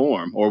that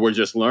form, or we're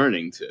just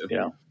learning to.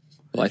 Yeah.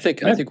 Well, I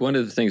think one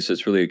of the things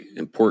that's really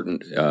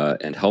important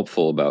and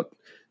helpful about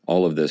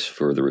all of this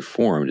for the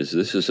Reformed is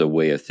this is a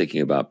way of thinking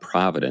about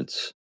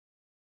providence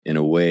in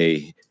a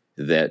way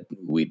that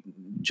we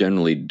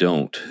generally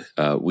don't.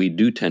 We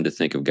do tend to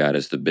think of God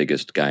as the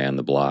biggest guy on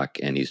the block,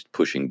 and he's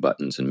pushing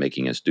buttons and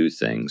making us do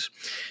things.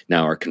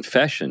 Now, our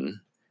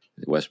confession,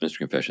 the Westminster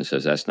Confession,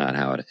 says that's not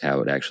how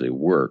it actually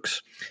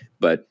works.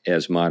 But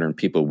as modern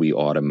people, we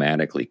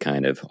automatically,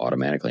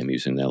 I'm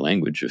using that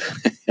language,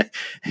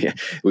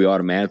 we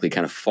automatically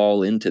kind of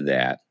fall into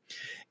that.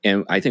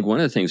 And I think one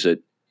of the things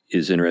that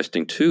is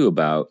interesting too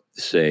about,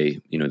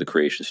 say, the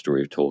creation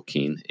story of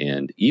Tolkien,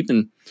 and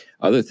even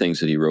other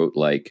things that he wrote,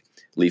 like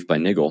Leaf by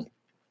Niggle,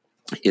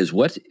 is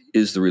what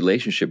is the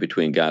relationship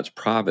between God's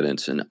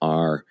providence and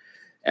our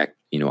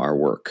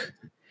work.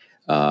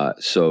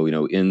 So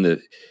in the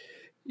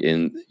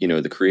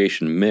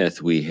creation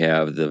myth, we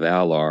have the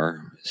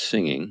Valar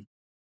singing,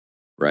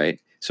 right?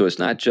 So it's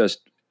not just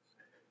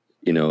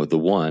the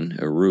one,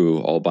 Eru,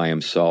 all by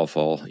himself,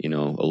 all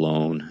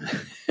alone,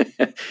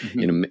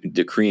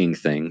 decreeing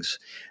things.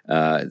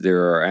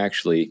 There are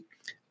actually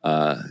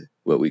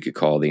what we could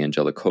call the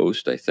angelic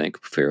host, I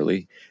think,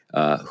 fairly,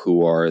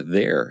 who are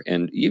there.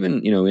 And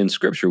even in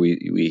Scripture,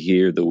 we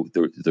hear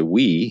the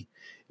we,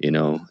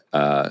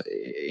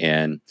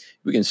 and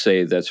we can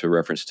say that's a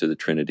reference to the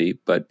Trinity.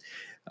 But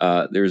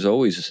there's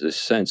always this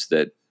sense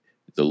that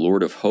the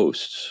Lord of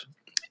hosts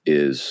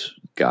is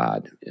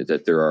God,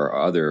 that there are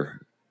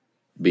other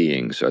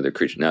beings, other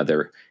creatures. Now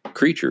they're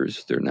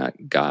creatures; they're not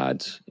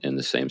gods in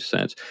the same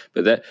sense.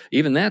 But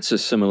that's a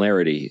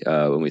similarity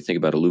when we think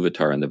about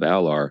Iluvatar and the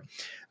Valar.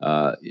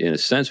 In a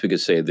sense, we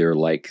could say they're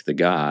like the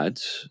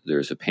gods.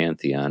 There's a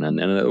pantheon. And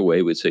another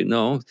way we'd say,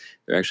 no,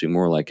 they're actually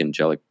more like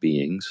angelic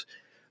beings.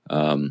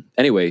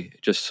 Anyway,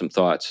 just some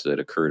thoughts that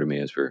occur to me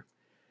as we're,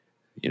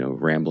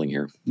 rambling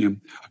here. Yeah.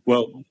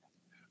 Well,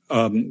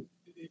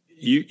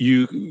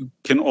 you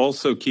can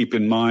also keep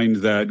in mind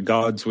that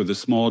gods with a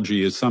small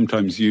g is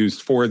sometimes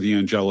used for the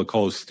angelic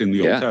host in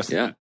the Old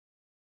Testament. Yeah.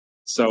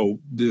 So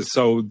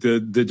the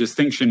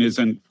distinction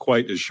isn't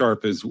quite as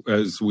sharp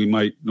as we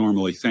might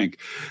normally think.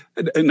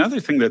 Another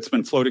thing that's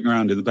been floating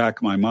around in the back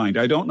of my mind,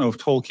 I don't know if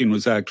Tolkien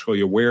was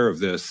actually aware of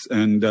this,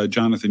 and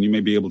Jonathan, you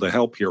may be able to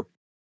help here.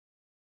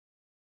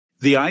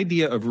 The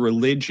idea of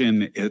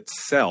religion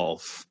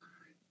itself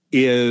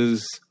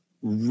is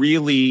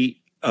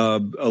really, a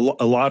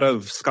lot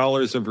of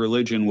scholars of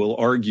religion will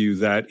argue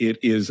that it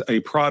is a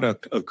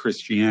product of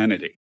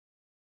Christianity.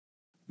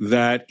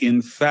 That,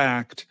 in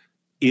fact,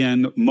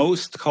 in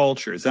most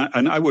cultures,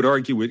 and I would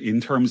argue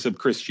in terms of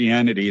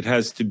Christianity, it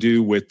has to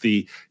do with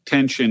the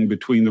tension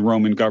between the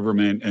Roman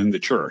government and the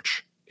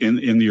church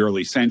in the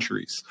early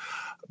centuries.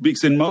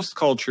 Because in most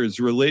cultures,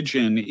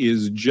 religion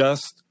is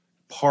just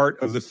part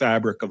of the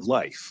fabric of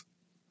life.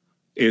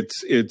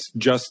 It's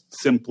just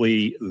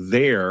simply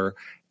there,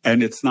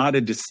 and it's not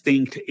a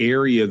distinct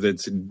area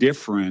that's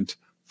different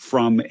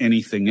from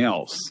anything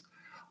else.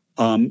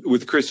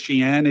 With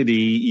Christianity,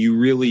 you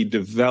really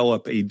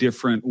develop a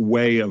different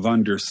way of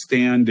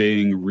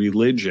understanding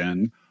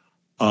religion,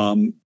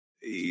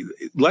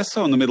 less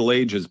so in the Middle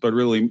Ages, but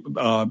really,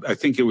 I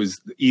think it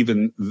was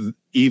even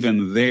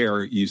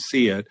there you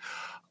see it,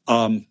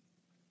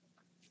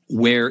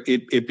 where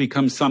it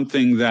becomes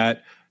something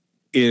that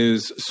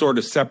is sort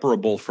of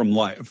separable from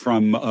life,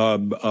 from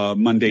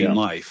mundane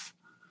life.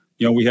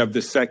 We have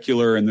the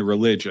secular and the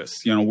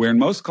religious. Where in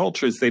most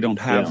cultures they don't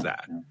have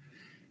that.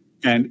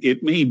 And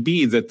it may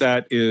be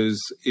that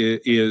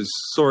is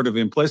sort of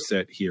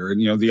implicit here. And,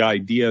 the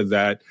idea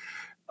that,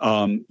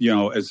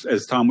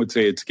 as Tom would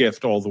say, it's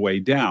gift all the way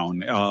down,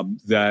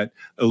 that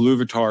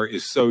Iluvatar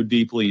is so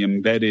deeply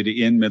embedded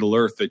in Middle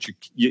Earth that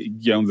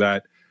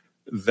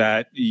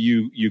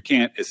you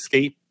can't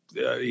escape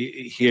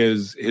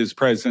his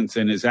presence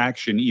and his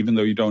action, even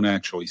though you don't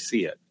actually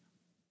see it.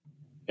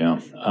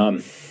 Yeah.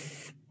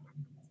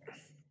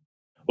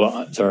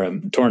 Well, sorry,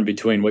 I'm torn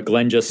between what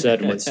Glenn just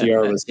said and what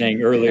CR was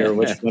saying earlier.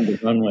 Which one to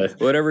run with?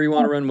 Whatever you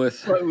want to run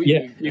with.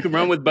 You can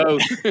run with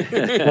both.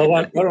 Well,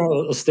 why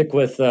don't I stick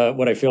with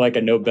what I feel like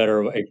I know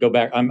better. I go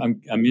back.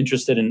 I'm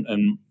interested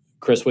in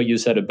Chris, what you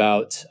said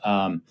about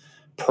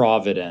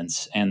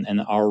providence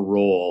and our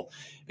role,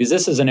 because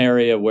this is an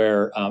area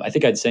where I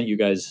think I'd sent you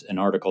guys an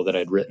article that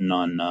I'd written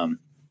on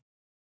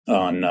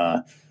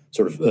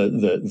sort of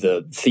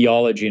the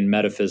theology and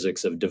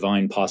metaphysics of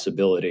divine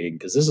possibility,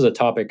 because this is a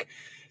topic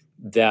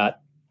that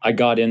I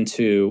got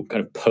into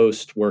kind of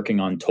post working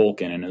on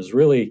Tolkien, and it was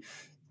really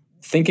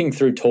thinking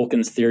through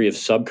Tolkien's theory of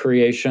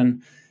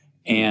subcreation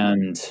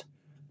and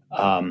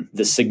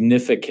the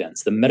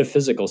significance, the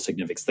metaphysical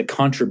significance, the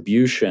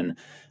contribution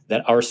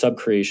that our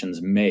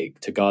subcreations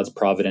make to God's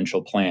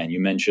providential plan. You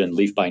mentioned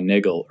Leaf by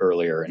Niggle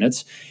earlier, and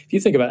if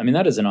you think about it,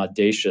 that is an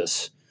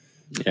audacious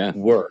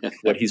work,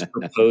 what he's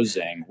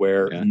proposing,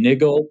 where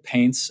Niggle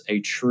paints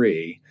a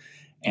tree,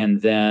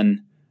 and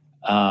then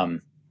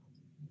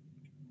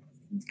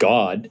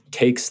God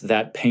takes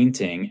that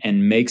painting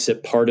and makes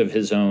it part of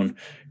his own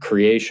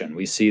creation.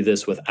 We see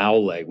this with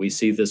Aule. We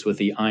see this with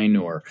the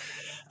Ainur.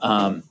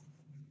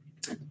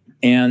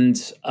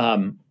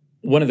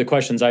 One of the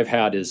questions I've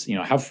had is,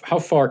 how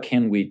far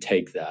can we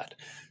take that?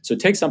 So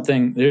take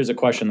something, there's a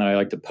question that I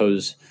like to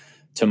pose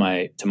to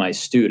my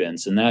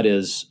students, and that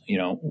is,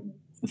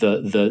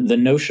 the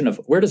notion of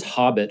where does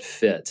Hobbit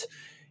fit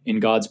in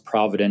God's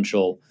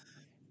providential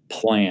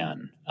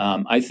plan?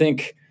 I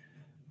think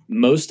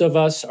most of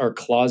us are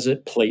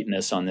closet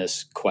Platonists on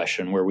this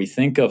question, where we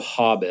think of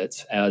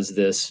Hobbit as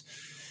this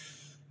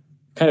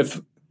kind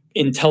of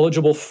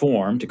intelligible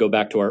form, to go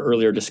back to our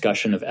earlier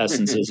discussion of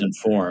essences and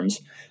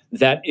forms,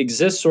 that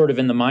exists sort of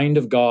in the mind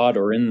of God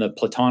or in the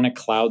Platonic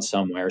cloud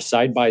somewhere,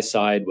 side by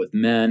side with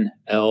men,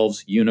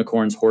 elves,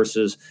 unicorns,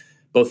 horses,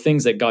 both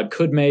things that God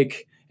could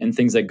make and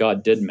things that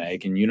God did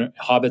make. And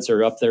hobbits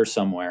are up there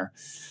somewhere.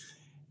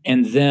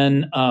 And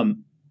then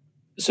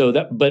so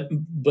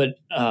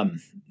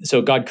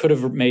God could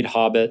have made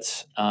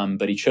hobbits,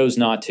 but he chose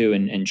not to,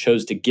 and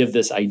chose to give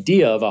this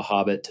idea of a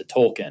hobbit to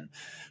Tolkien.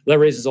 That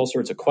raises all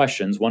sorts of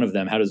questions. One of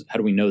them, how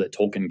do we know that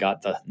Tolkien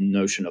got the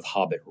notion of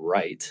hobbit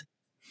right?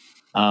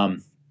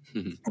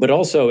 But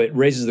also it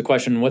raises the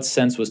question, what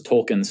sense was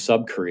Tolkien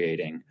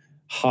subcreating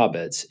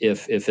hobbits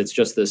if it's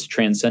just this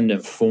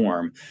transcendent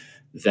form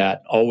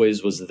that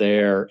always was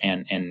there,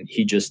 and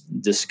he just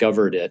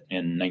discovered it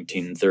in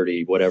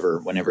 1930,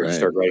 whenever he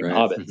started writing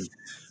Hobbit.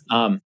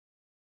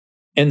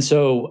 And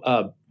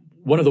so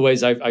one of the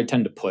ways I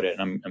tend to put it,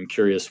 and I'm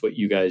curious what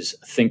you guys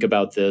think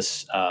about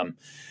this,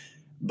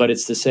 but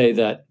it's to say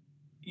that,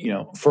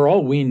 for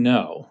all we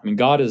know,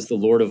 God is the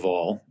Lord of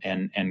all,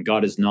 and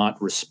God is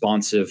not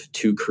responsive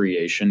to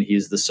creation. He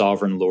is the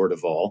sovereign Lord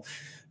of all.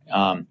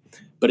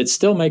 But it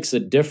still makes a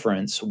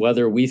difference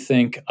whether we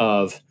think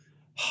of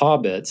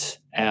hobbits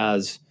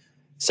as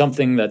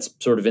something that's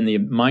sort of in the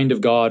mind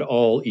of God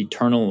all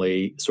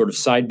eternally, sort of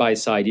side by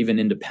side, even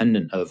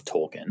independent of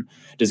Tolkien.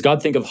 Does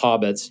God think of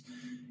hobbits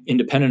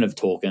independent of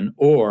Tolkien,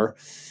 or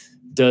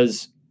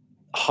does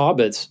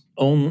hobbits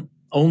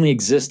only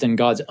exist in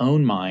God's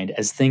own mind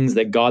as things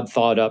that God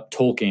thought up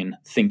Tolkien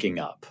thinking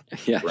up?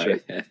 Yeah,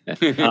 right.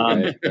 Right,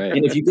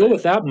 And if you go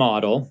with that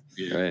model,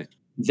 right.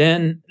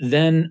 then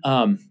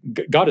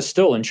God is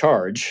still in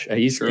charge.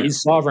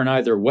 He's sovereign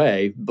either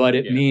way, but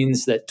it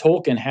means that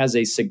Tolkien has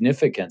a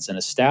significance and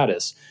a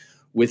status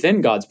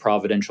within God's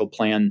providential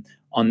plan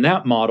on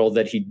that model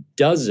that he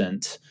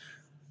doesn't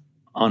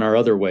on our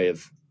other way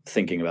of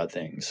thinking about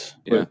things.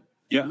 Yeah.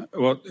 Yeah,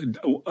 well,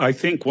 I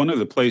think one of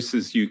the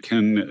places you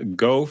can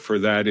go for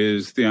that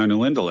is the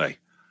Ainulindale,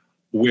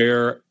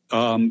 where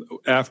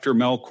after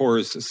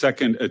Melkor's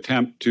second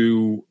attempt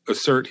to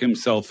assert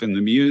himself in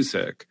the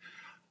music,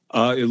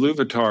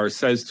 Iluvatar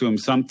says to him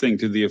something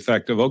to the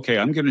effect of, okay,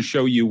 I'm going to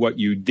show you what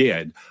you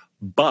did,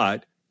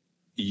 but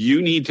you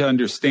need to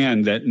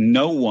understand that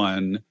no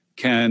one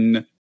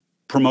can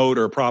promote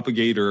or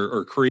propagate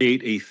or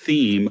create a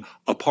theme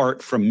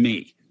apart from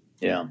me.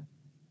 Yeah.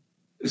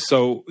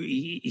 So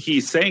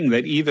he's saying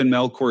that even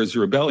Melkor's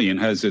rebellion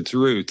has its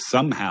roots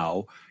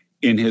somehow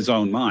in his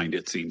own mind,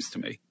 it seems to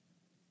me.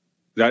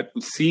 That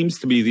seems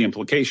to be the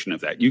implication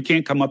of that. You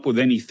can't come up with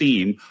any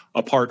theme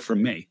apart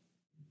from me.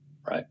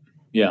 Right.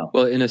 Yeah.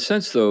 Well, in a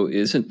sense, though,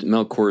 isn't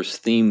Melkor's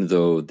theme,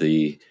 though,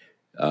 the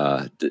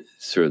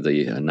sort of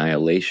the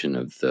annihilation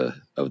of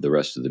the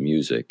rest of the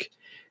music,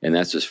 and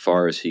that's as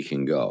far as he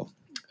can go.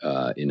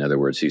 In other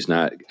words, he's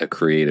not a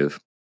creative.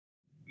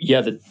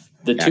 Yeah,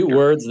 the two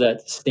words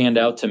that stand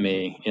out to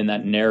me in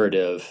that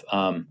narrative,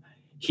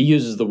 he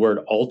uses the word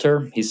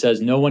alter. He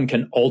says, "No one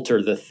can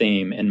alter the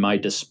theme in my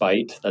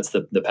despite." That's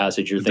the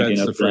passage you're thinking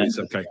That's of. the phrase.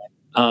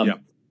 Okay.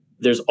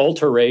 There's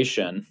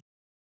alteration,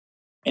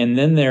 and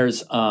then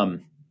there's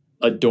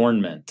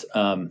adornment.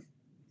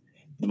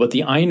 But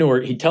the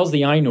Ainur, he tells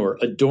the Ainur,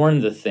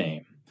 adorn the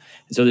theme.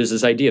 And so there's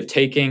this idea of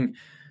taking,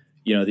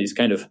 these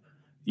kind of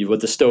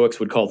what the Stoics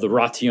would call the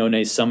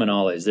rationes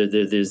seminales.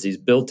 There's these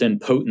built-in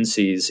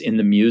potencies in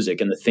the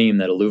music and the theme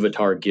that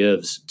Iluvatar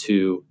gives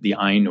to the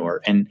Ainur,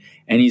 and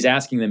he's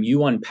asking them,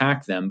 you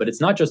unpack them, but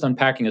it's not just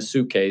unpacking a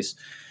suitcase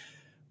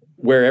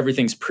where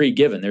everything's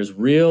pre-given. There's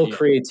real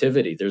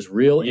creativity. There's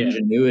real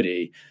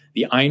ingenuity.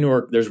 The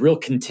Ainur, there's real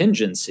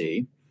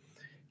contingency.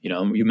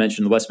 You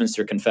mentioned the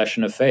Westminster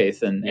Confession of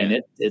Faith, and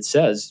it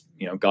says,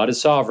 God is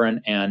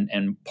sovereign,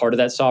 and part of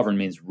that sovereign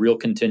means real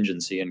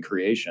contingency in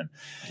creation.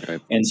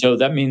 Right. And so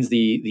that means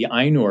the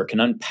Ainur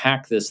can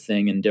unpack this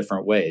thing in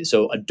different ways.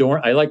 So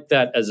I like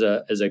that as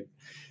a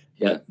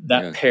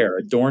pair,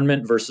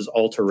 adornment versus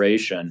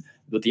alteration.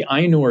 What the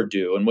Ainur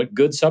do, and what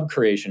good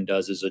subcreation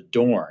does, is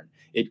adorn.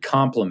 It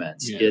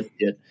complements.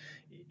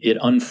 It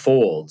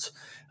unfolds.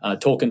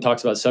 Tolkien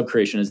talks about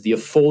subcreation as the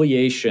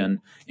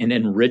effoliation and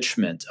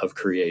enrichment of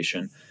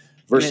creation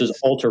versus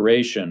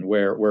alteration,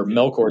 where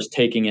Melkor's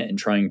taking it and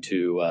trying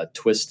to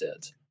twist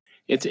it.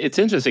 It's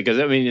interesting because,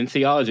 in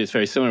theology, it's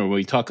very similar. When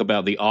we talk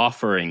about the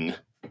offering,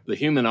 the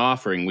human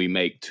offering we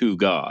make to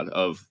God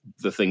of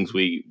the things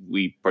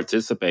we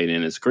participate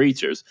in as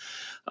creatures.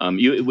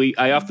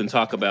 I often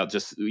talk about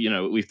just,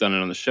 we've done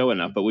it on the show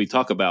enough, but we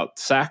talk about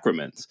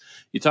sacraments.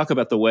 You talk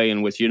about the way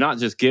in which you're not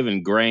just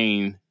given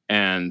grain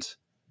and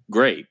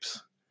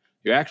grapes.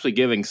 You're actually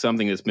giving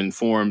something that's been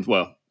formed.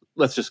 Well,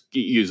 let's just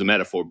use a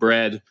metaphor: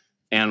 bread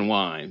and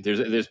wine.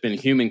 There's been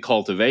human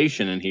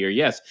cultivation in here.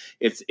 Yes,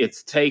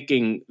 it's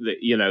taking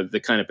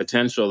the kind of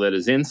potential that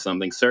is in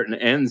something, certain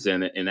ends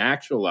in it, and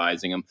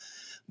actualizing them.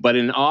 But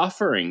in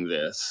offering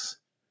this,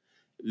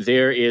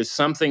 there is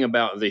something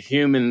about the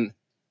human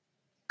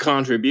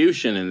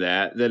contribution in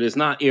that is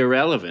not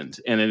irrelevant,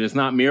 and it is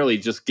not merely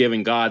just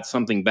giving God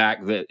something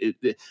back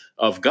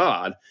of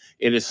God.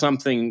 It is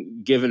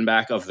something given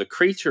back of the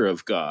creature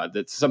of God.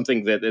 That's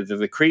something that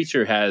the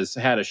creature has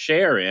had a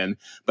share in,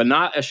 but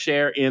not a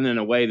share in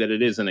a way that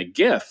it isn't a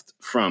gift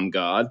from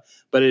God,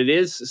 but it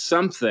is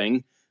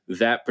something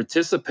that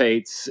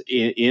participates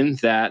in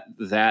that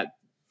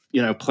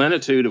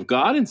plenitude of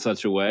God in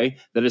such a way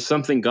that is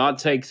something God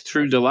takes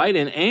true delight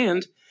in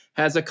and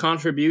has a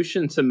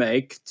contribution to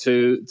make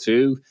to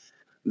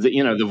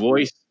the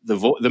voice,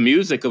 the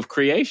music of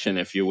creation,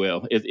 if you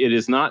will. It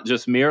is not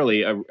just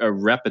merely a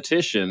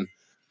repetition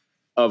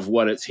of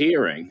what it's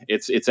hearing.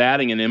 It's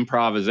adding an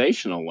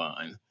improvisational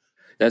line.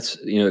 That's,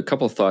 a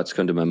couple of thoughts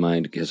come to my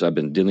mind because I've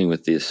been dealing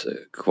with this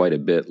quite a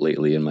bit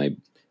lately in my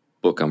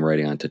book I'm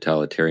writing on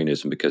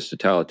totalitarianism, because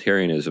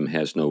totalitarianism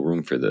has no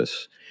room for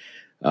this.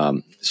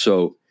 It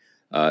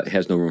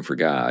has no room for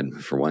God,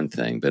 for one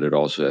thing, but it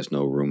also has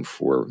no room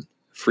for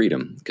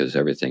freedom, because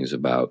everything's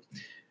about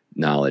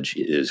knowledge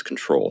is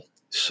control.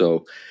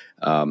 So,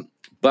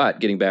 but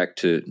getting back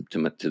to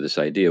this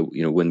idea,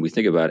 when we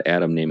think about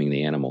Adam naming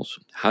the animals,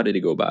 how did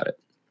he go about it?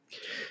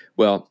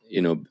 Well,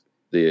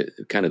 the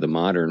kind of the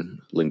modern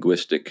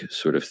linguistic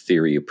sort of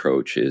theory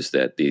approach is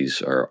that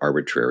these are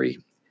arbitrary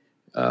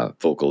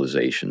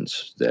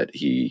vocalizations that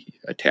he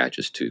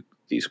attaches to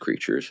these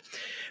creatures.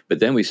 But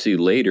then we see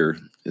later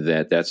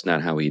that that's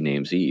not how he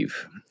names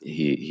Eve.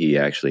 He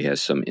actually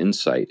has some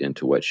insight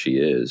into what she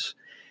is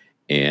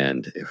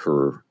and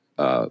her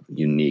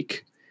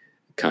unique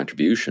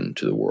contribution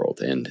to the world.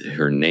 And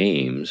her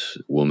names,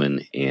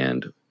 woman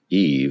and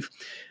Eve,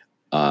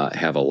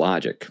 have a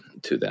logic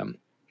to them.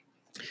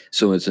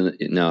 So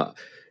now,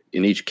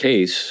 in each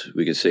case,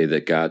 we could say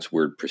that God's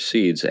word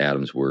precedes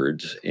Adam's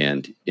words,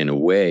 and in a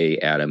way,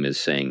 Adam is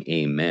saying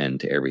amen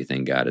to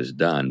everything God has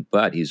done,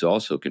 but he's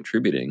also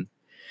contributing.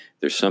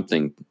 There's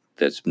something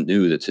that's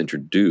new that's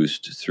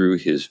introduced through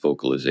his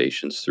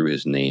vocalizations, through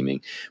his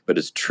naming, but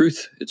it's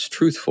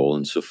truthful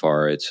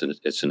insofar it's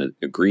an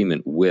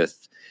agreement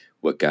with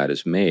what God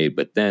has made,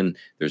 but then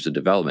there's a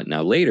development.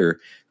 Now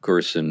later, of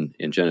course, in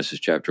Genesis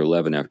chapter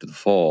 11, after the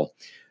fall,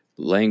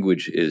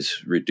 language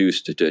is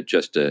reduced to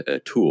just a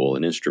tool,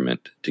 an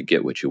instrument to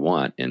get what you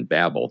want in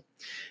Babel.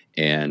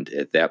 And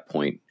at that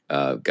point,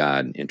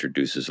 God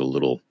introduces a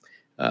little,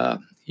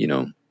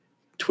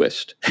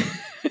 twist.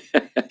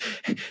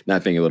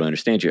 Not being able to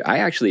understand you.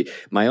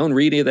 My own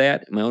reading of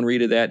that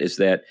is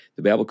that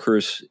the Babel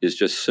curse is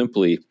just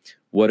simply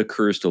what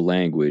occurs to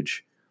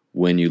language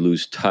when you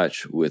lose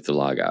touch with the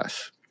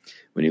Logos.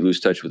 When you lose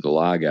touch with the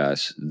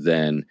Logos,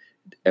 then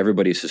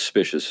everybody's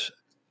suspicious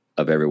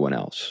of everyone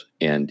else,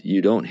 and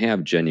you don't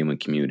have genuine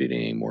community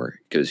anymore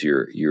because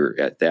you're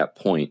at that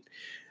point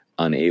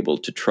unable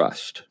to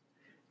trust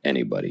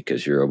anybody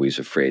because you're always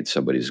afraid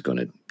somebody's going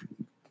to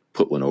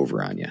put one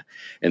over on you,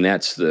 and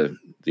that's the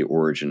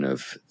origin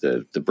of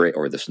the break,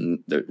 or the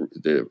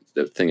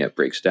thing that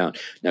breaks down.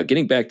 Now,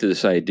 getting back to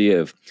this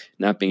idea of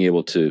not being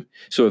able to,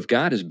 so if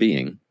God is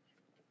being,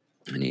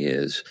 and He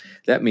is,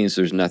 that means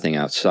there's nothing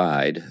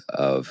outside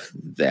of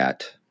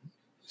that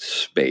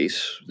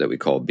space that we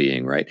call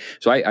being, right?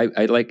 So I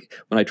like,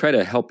 when I try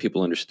to help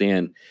people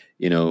understand,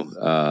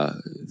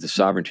 the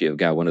sovereignty of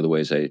God, one of the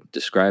ways I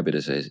describe it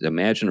is,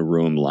 imagine a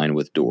room lined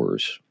with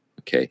doors,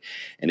 okay?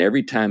 And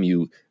every time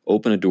you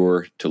open a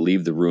door to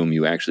leave the room,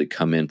 you actually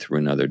come in through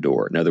another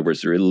door. In other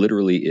words, there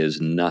literally is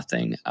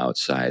nothing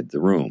outside the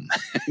room.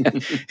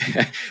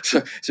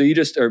 So you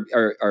just are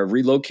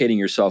relocating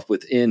yourself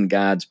within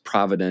God's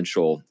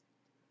providential,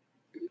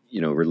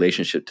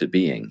 relationship to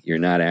being. You're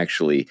not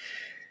actually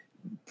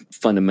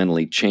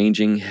fundamentally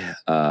changing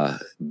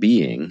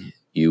being.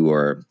 You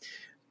are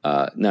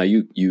now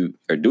you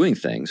are doing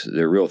things.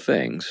 They're real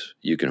things.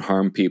 You can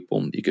harm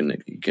people. You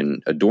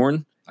can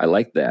adorn. I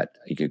like that.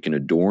 You can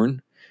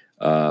adorn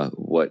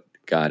what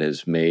God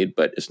has made,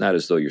 but it's not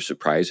as though you're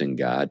surprising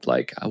God.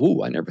 Like,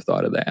 oh, I never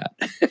thought of that.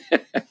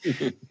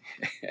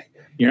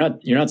 You're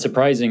not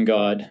surprising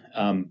God,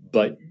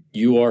 but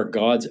you are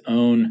God's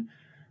own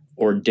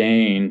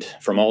ordained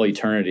from all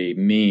eternity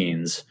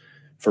means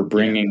for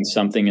bringing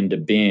something into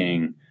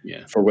being,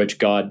 for which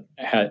God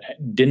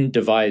didn't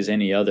devise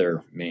any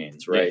other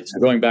means, right? Yeah.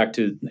 So going back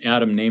to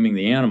Adam naming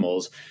the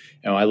animals,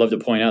 I love to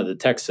point out the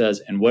text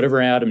says, and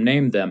whatever Adam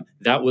named them,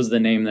 that was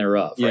the name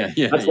thereof. Right?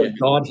 That's what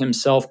God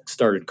himself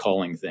started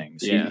calling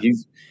things. Yeah.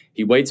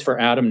 He waits for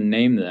Adam to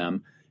name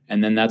them,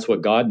 and then that's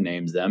what God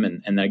names them.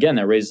 And again,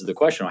 that raises the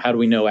question, how do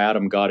we know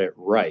Adam got it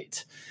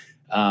right?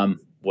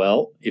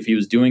 Well, if he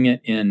was doing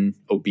it in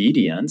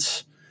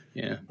obedience,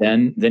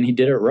 then he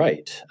did it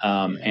right.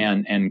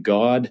 And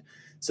God,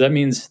 so that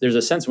means there's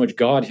a sense in which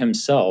God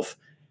himself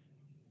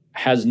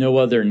has no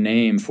other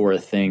name for a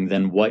thing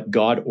than what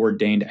God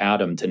ordained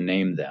Adam to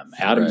name them.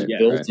 Adam's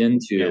built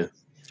into,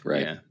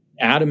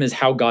 Adam is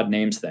how God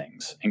names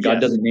things, and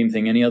God doesn't name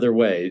things any other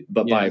way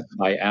but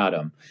by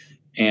Adam.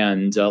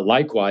 And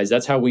likewise,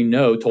 that's how we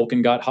know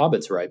Tolkien got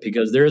hobbits right,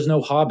 because there is no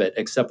hobbit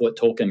except what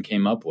Tolkien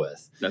came up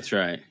with. That's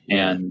right.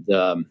 And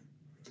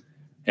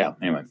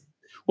anyway.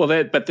 Well,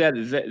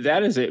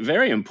 that is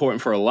very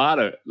important for a lot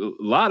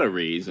of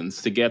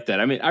reasons to get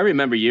that. I mean, I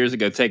remember years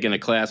ago taking a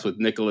class with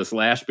Nicholas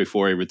Lash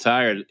before he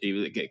retired. He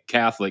was a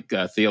Catholic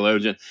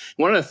theologian.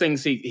 One of the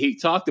things he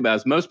talked about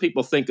is most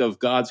people think of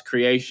God's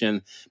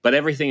creation, but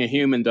everything a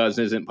human does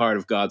isn't part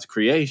of God's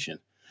creation.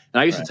 And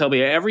I used to tell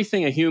people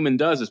everything a human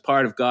does is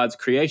part of God's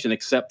creation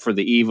except for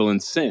the evil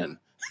and sin.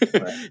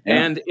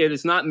 And it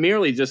is not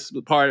merely just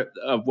part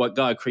of what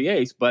God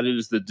creates, but it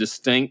is the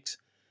distinct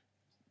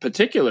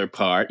particular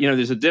part.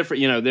 There's a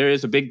different, there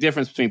is a big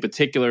difference between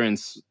particular and,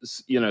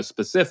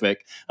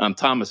 specific.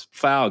 Thomas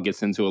Fowle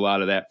gets into a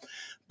lot of that,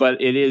 but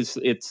it's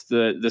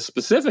the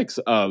specifics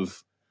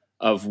of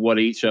what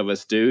each of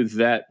us do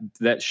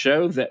that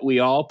show that we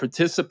all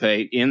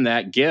participate in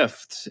that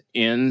gift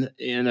in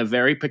a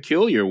very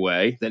peculiar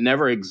way that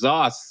never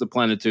exhausts the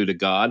plenitude of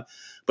God,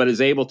 but is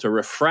able to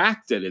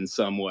refract it in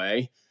some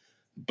way,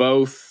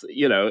 both,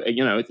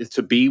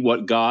 to be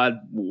what God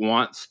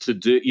wants to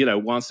do,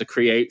 wants to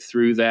create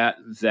through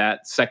that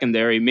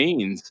secondary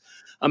means.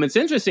 It's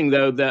interesting,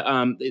 though, that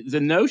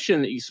the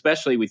notion,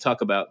 especially we talk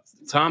about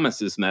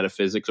Thomas's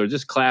metaphysics or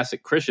just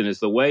classic Christian, is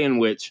the way in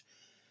which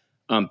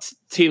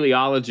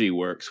teleology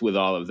works with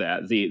all of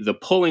that, the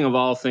pulling of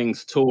all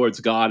things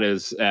towards God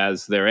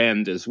as their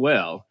end as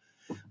well.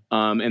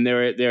 And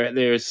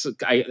there's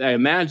I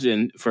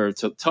imagine for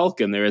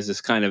Tolkien there is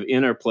this kind of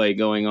interplay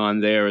going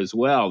on there as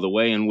well. The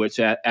way in which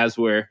as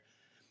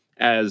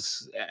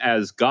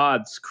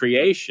God's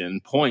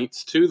creation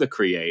points to the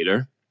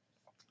Creator,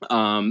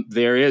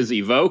 there is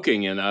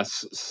evoking in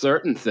us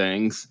certain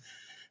things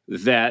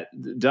that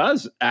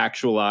does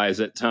actualize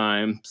at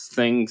times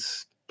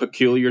things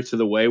peculiar to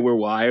the way we're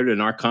wired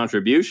and our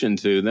contribution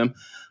to them.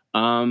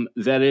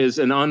 That is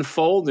an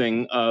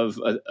unfolding of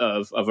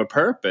a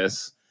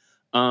purpose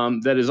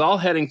that is all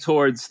heading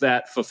towards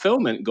that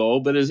fulfillment goal,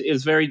 but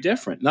is very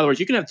different. In other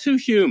words, you can have two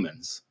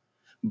humans,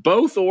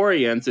 both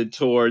oriented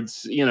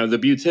towards, the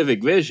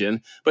beatific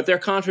vision, but their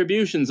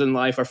contributions in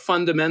life are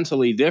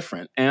fundamentally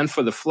different, and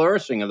for the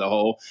flourishing of the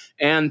whole,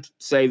 and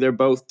say they're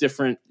both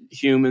different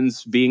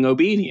humans being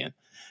obedient.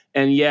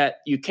 And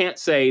yet you can't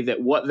say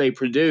that what they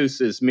produce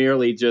is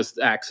merely just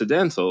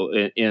accidental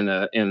in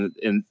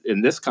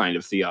this kind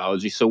of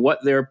theology. So what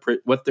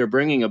they're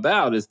bringing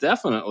about is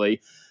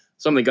definitely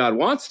something God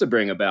wants to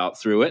bring about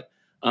through it,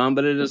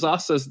 but it is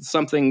also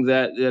something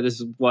that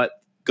is what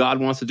God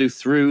wants to do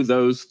through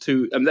those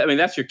two. I mean,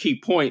 that's your key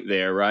point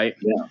there, right?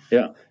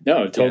 Yeah.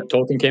 No,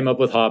 Tolkien came up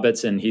with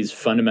hobbits, and he's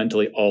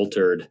fundamentally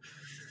altered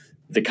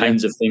the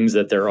kinds of things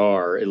that there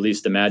are, at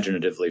least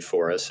imaginatively,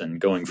 for us. And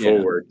going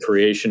forward,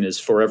 creation is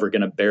forever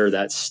going to bear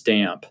that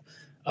stamp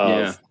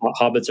of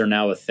hobbits are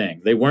now a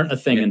thing. They weren't a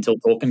thing until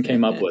Tolkien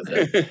came up with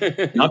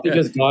it. Not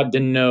because God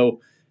didn't know.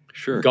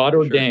 God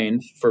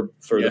ordained for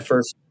the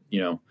first,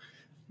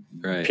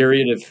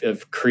 period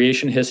of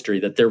creation history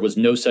that there was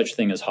no such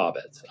thing as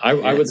hobbits.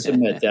 I would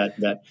submit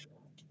that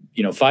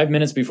 5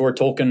 minutes before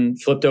Tolkien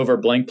flipped over a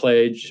blank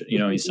page,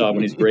 he saw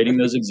when he's grading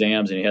those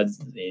exams,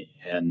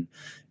 and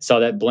saw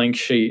that blank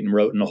sheet and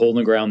wrote, "In a hole in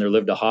the ground there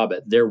lived a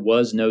hobbit." There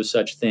was no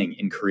such thing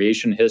in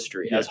creation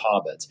history as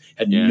hobbits.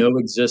 Had no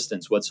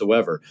existence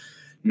whatsoever.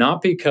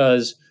 Not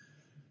because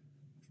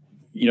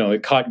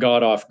it caught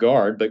God off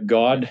guard, but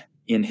God,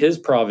 in his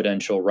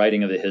providential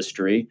writing of the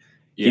history,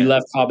 he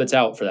left hobbits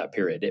out for that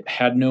period. It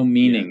had no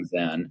meaning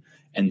then,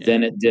 and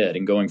then it did.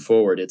 And going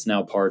forward, it's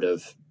now part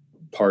of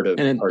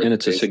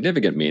it's a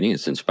significant meaning.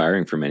 It's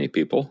inspiring for many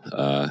people.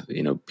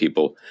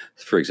 People,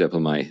 for example,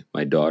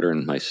 my daughter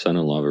and my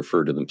son-in-law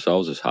refer to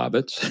themselves as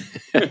hobbits.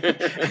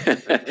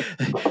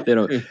 They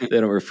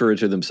don't refer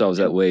to themselves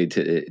that way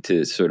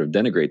to sort of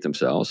denigrate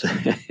themselves.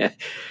 But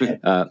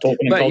then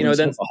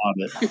a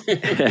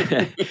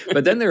hobbit.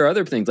 But then there are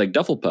other things like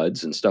duffel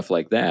puds and stuff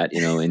like that.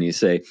 And you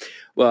say,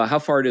 well, how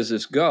far does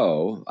this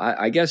go?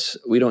 I guess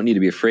we don't need to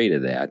be afraid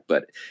of that,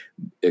 but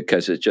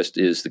because it just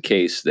is the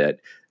case that,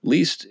 at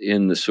least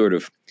in the sort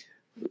of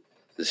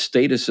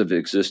status of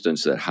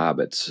existence that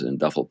hobbits and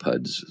duffel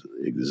puds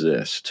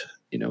exist,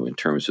 in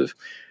terms of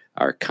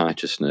our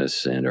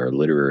consciousness and our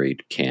literary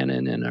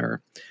canon and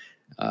our,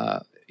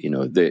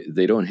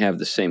 they don't have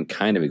the same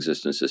kind of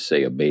existence as,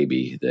 say, a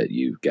baby that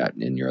you've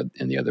gotten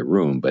in the other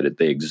room, but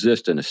they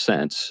exist in a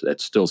sense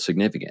that's still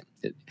significant,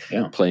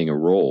 playing a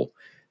role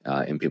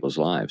in people's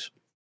lives.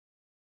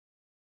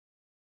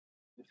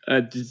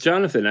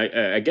 Jonathan,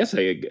 I guess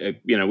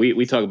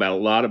we talk about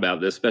a lot about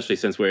this, especially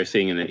since we're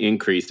seeing an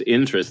increased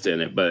interest in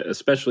it, but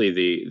especially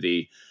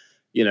the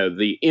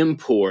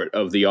import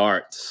of the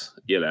arts,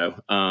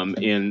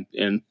 in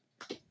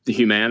the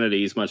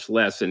humanities, much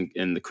less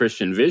in the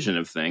Christian vision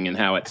of thing, and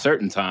how at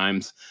certain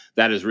times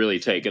that has really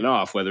taken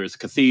off, whether it's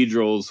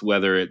cathedrals,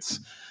 whether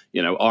it's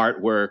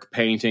artwork,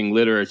 painting,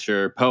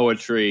 literature,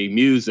 poetry,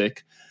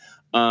 music,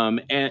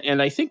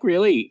 and I think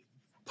really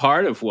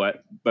part of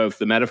what both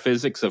the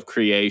metaphysics of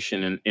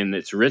creation in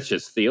its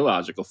richest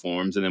theological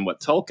forms, and then what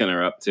Tolkien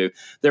are up to,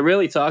 they're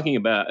really talking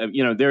about,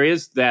 there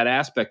is that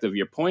aspect of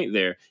your point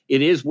there.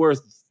 It is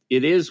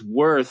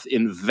worth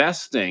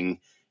investing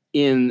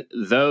in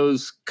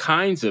those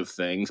kinds of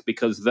things,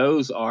 because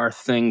those are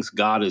things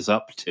God is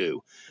up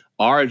to,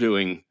 are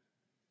doing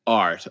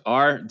art,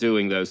 are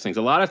doing those things.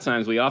 A lot of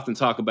times we often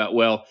talk about,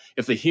 well,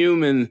 if the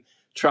human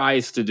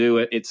tries to do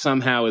it, it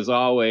somehow is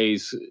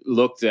always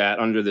looked at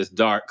under this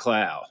dark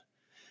cloud,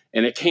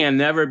 and it can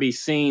never be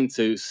seen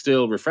to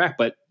still refract.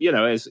 But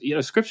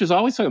Scripture's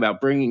always talking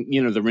about bringing,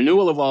 the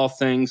renewal of all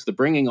things, the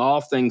bringing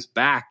all things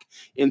back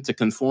into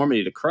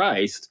conformity to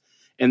Christ,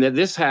 and that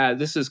this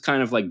is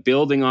kind of like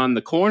building on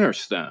the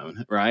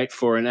cornerstone, right,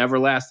 for an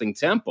everlasting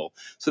temple.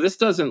 So this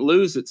doesn't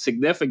lose its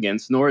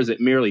significance, nor is it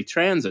merely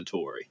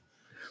transitory.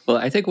 Well,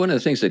 I think one of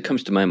the things that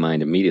comes to my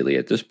mind immediately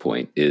at this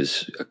point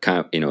is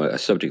a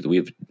subject that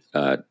we've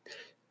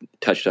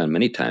touched on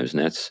many times,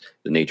 and that's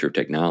the nature of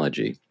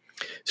technology.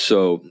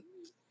 So,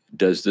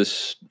 does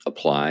this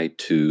apply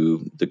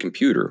to the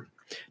computer?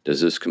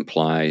 Does this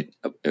comply?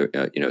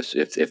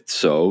 If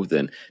so,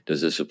 then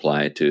does this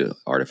apply to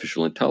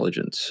artificial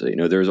intelligence?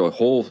 There's a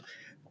whole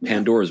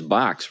Pandora's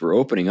box we're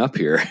opening up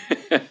here.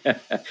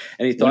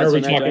 Any thoughts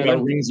on that? Talking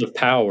about rings of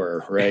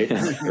power, right?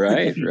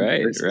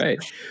 right.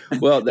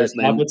 Well, there's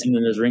hobbits and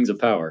then there's rings of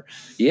power.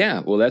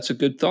 Yeah, well, that's a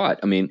good thought.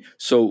 I mean,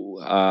 so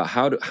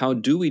how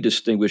do we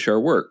distinguish our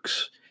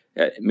works?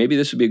 maybe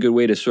this would be a good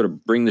way to sort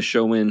of bring the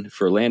show in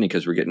for a landing,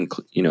 because we're getting,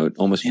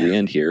 almost to the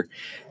end here.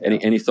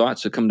 Any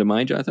thoughts that come to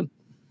mind, Jonathan?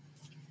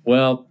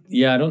 Well,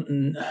 yeah, I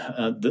don't.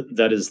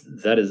 That is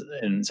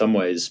in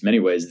many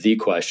ways, the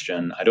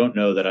question. I don't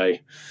know that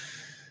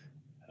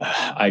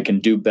I can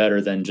do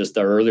better than just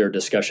our earlier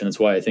discussion. That's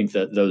why I think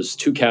that those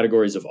two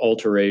categories of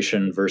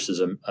alteration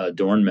versus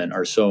adornment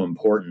are so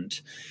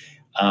important.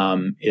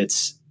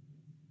 It's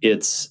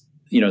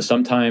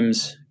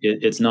sometimes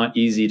it's not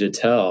easy to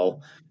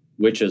tell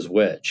which is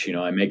which.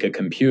 I make a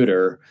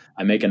computer,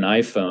 I make an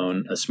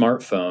iPhone, a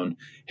smartphone.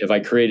 Have I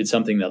created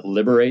something that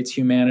liberates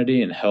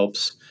humanity and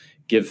helps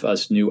give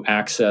us new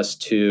access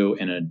to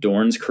and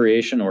adorns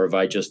creation, or have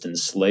I just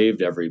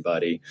enslaved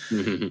everybody?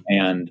 Mm-hmm.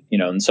 And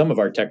in some of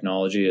our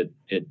technology,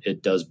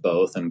 it does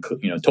both. And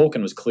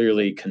Tolkien was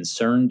clearly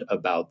concerned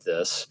about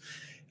this,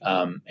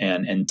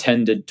 and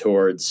tended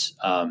towards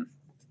a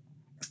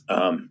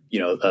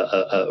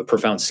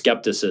profound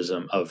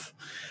skepticism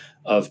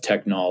of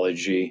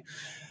technology.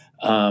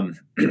 And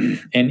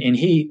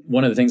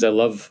one of the things I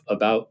love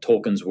about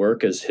Tolkien's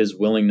work is his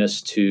willingness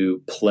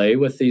to play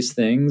with these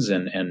things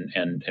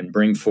and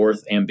bring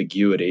forth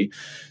ambiguity.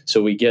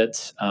 So we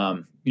get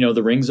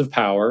the rings of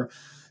power,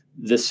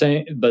 the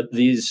same, but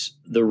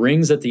the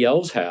rings that the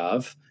elves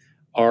have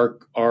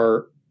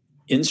are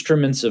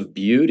instruments of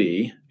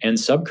beauty and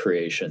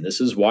subcreation. This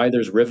is why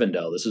there's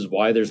Rivendell. This is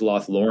why there's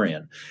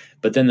Lothlorien.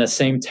 But then the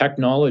same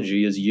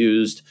technology is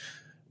used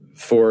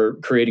for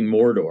creating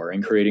Mordor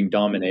and creating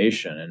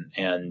domination,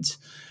 and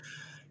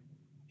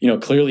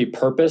clearly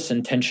purpose,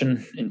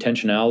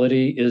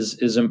 intentionality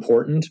is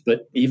important,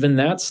 but even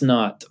that's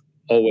not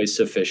always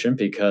sufficient,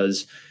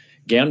 because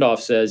Gandalf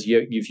says,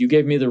 if you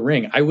gave me the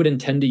ring, I would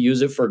intend to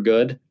use it for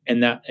good,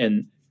 and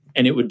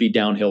it would be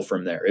downhill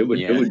from there. It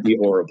would be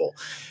horrible.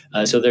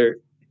 So there,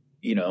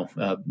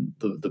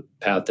 the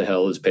path to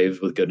hell is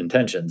paved with good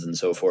intentions and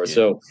so forth.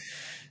 Yeah.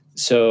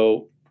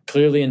 So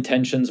clearly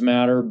intentions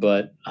matter,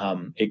 but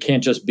it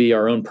can't just be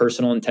our own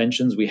personal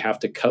intentions. We have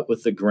to cut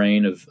with the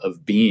grain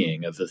of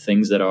being, of the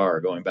things that are,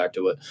 going back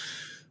to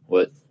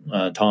what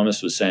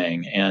Thomas was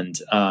saying. And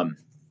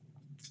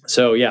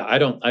so, yeah, I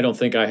don't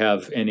think I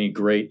have any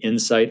great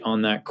insight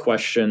on that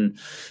question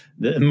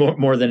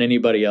more than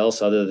anybody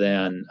else, other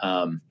than,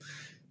 I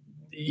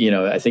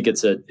think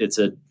it's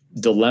a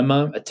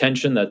dilemma, a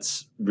tension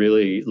that's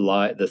really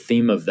the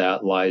theme of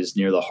that lies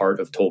near the heart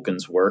of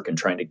Tolkien's work and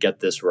trying to get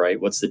this right.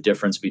 What's the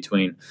difference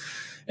between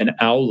an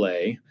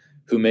Aule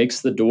who makes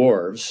the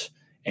dwarves,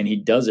 and he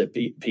does it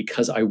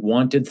because I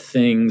wanted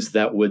things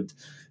that would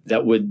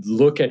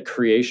look at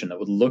creation, that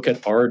would look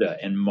at Arda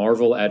and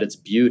marvel at its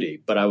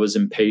beauty, but I was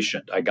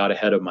impatient. I got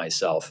ahead of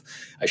myself.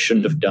 I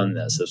shouldn't have done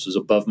this. This was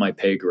above my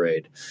pay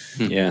grade.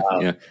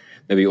 Yeah.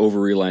 Maybe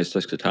over-realized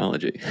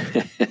eschatology.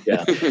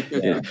 Yeah.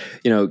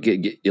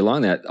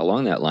 Along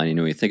that line,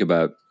 when you think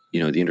about, the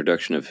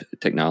introduction of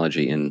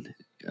technology in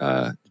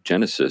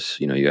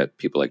Genesis, you got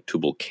people like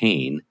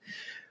Tubal-Cain,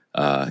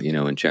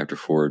 in chapter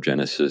 4 of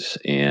Genesis,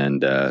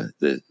 and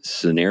the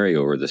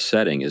scenario or the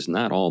setting is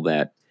not all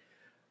that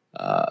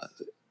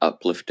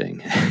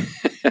uplifting.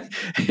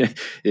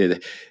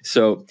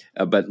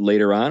 But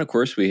later on, of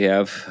course, we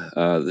have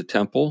the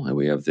temple, and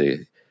we have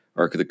the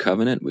Ark of the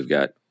Covenant. We've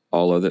got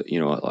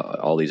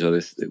all these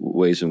other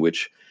ways in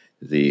which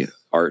the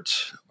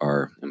arts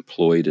are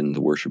employed in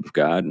the worship of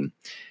God and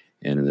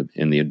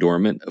in the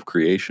adornment of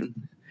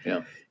creation.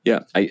 Yeah.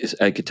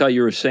 I could tell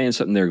you were saying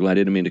something there, Glenn. I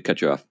didn't mean to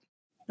cut you off.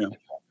 Yeah.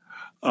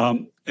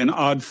 An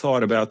odd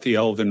thought about the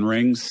elven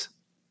rings.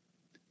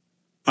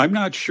 I'm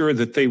not sure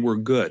that they were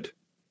good.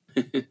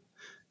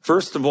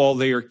 First of all,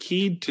 they are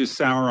keyed to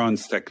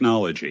Sauron's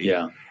technology.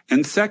 Yeah.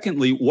 And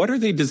secondly, what are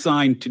they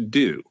designed to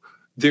do?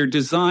 They're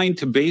designed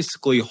to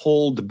basically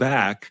hold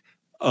back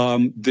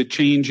the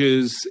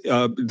changes,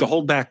 to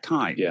hold back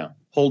time. Yeah.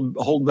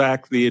 Hold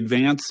back the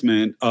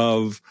advancement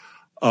of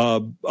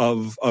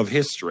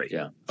history,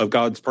 of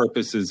God's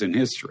purposes in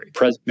history.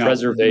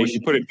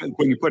 Preservation.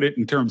 When you put it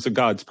in terms of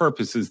God's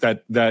purposes,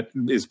 that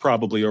is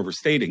probably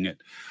overstating it.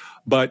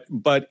 But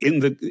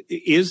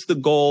is the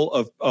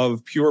goal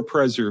of pure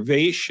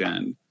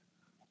preservation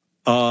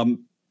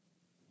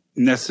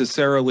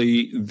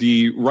necessarily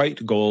the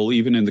right goal,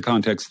 even in the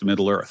context of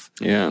Middle Earth?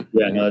 Yeah.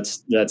 No,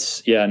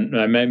 that's I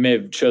may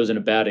have chosen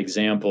a bad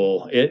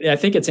example. I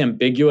think it's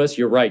ambiguous.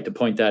 You're right to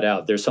point that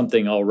out. There's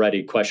something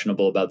already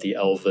questionable about the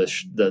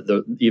Elvish,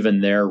 even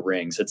their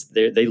rings.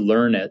 They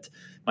learn it.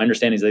 My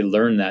understanding is they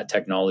learn that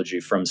technology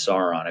from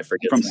Sauron. I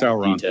forget from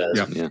Sauron.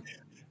 Details. Yeah.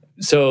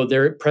 So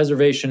their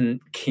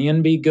preservation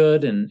can be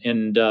good, and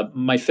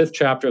my 5th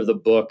chapter of the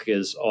book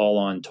is all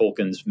on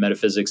Tolkien's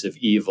metaphysics of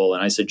evil,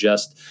 and I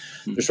suggest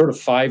there's sort of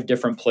 5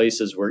 different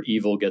places where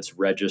evil gets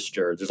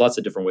registered. There's lots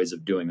of different ways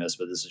of doing this,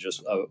 but this is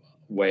just a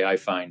way I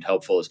find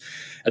helpful. Is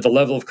at the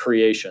level of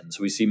creation.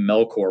 So we see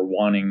Melkor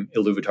wanting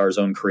Iluvatar's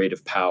own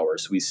creative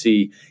powers. We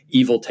see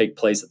evil take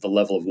place at the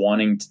level of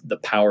wanting the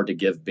power to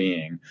give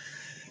being.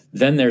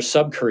 Then there's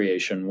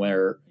subcreation,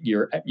 where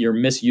you're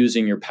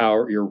misusing your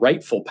power, your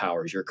rightful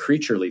powers, your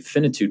creaturely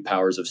finitude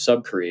powers of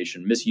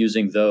subcreation,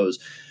 misusing those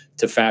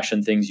to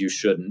fashion things you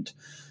shouldn't.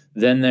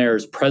 Then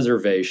there's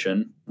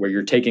preservation, where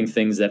you're taking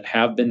things that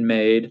have been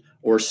made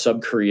or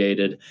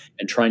subcreated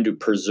and trying to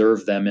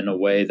preserve them in a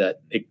way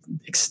that it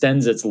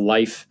extends its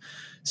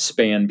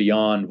lifespan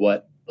beyond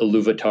what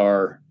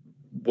Iluvatar,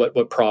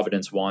 what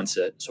Providence wants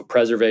it. So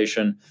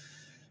preservation,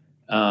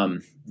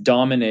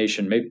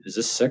 domination, maybe is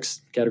this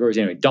 6 categories?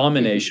 Anyway,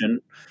 domination,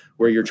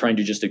 where you're trying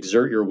to just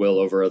exert your will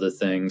over other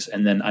things,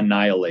 and then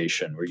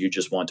annihilation, where you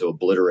just want to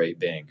obliterate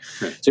being.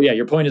 Right. So yeah,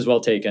 your point is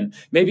well taken.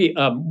 Maybe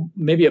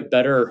a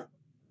better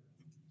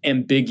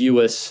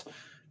ambiguous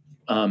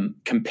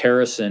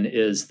comparison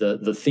is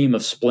the theme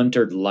of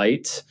splintered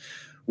light,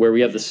 where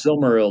we have the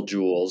Silmaril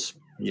jewels.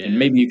 Yeah. And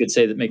maybe you could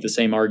say that, make the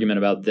same argument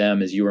about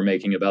them as you were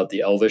making about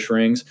the Elvish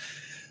rings.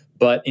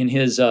 But in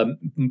his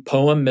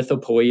poem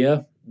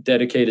Mythopoeia,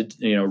 dedicated,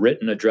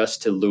 written,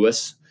 addressed to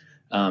Lewis,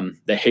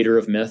 the hater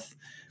of myth,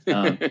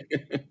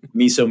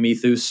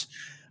 Mesomethus,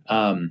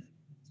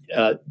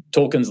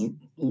 Tolkien's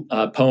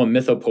poem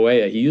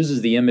Mythopoeia, he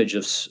uses the image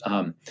of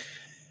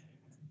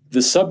the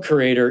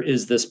subcreator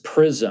is this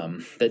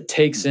prism that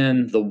takes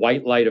in the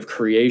white light of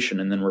creation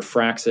and then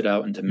refracts it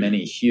out into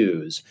many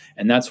hues.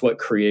 And that's what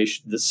the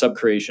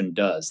subcreation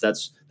does.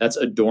 That's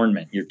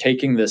adornment. You're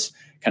taking this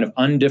kind of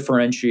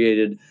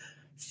undifferentiated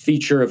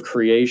feature of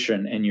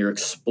creation and you're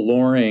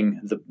exploring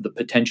the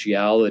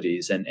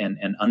potentialities and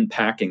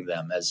unpacking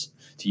them, as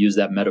to use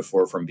that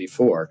metaphor from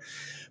before.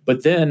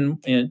 But then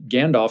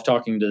Gandalf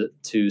talking to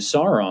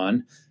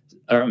Saruman,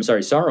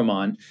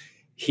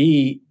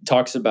 he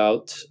talks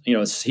about,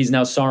 he's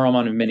now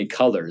Saruman of many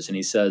colors, and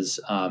he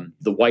says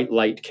the white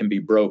light can be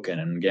broken.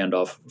 And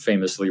Gandalf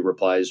famously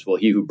replies, well,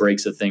 he who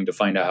breaks a thing to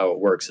find out how it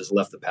works has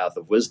left the path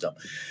of wisdom.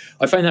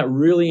 I find that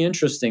really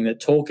interesting that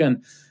Tolkien,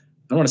 I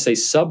don't want to say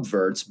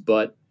subverts,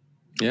 but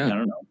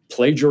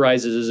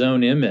plagiarizes his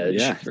own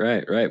image. Yeah,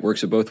 right.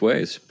 Works it both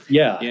ways.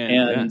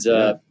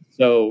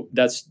 So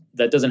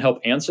that doesn't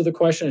help answer the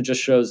question. It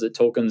just shows that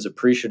Tolkien's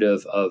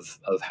appreciative of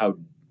how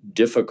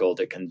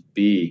difficult it can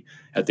be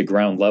at the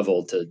ground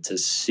level to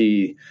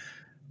see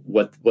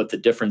what the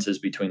difference is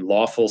between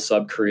lawful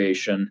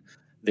subcreation,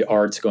 the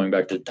arts, going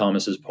back to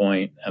Thomas's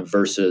point,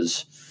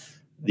 versus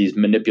these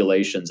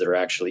manipulations that are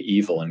actually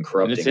evil and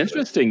corrupting. And it's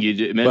interesting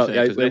you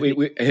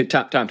mentioned.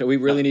 Tom, we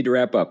really need to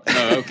wrap up.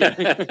 Oh, okay.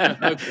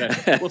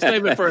 Okay. We'll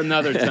save it for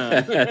another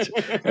time.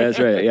 That's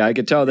right. Yeah, I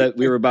could tell that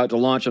we were about to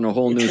launch on a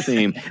whole new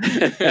theme.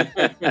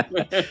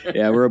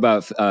 Yeah, we're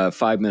about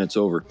 5 minutes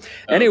over.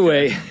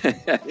 Anyway,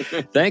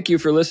 thank you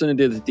for listening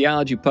to the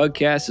Theology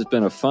Podcast. It's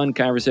been a fun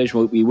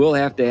conversation. We will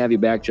have to have you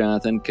back,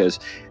 Jonathan, because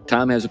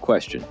Tom has a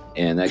question,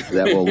 and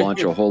that will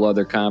launch a whole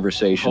other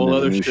conversation. Whole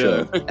other new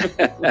show.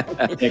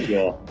 Thank you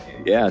all.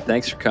 Yeah,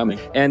 thanks for coming.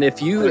 And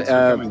if you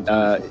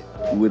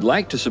would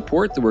like to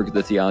support the work of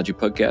the Theology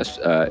Podcast,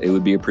 it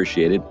would be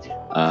appreciated.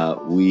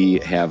 We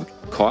have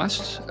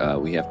costs.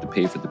 We have to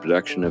pay for the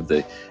production of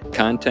the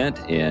content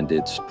and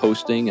its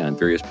posting on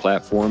various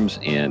platforms,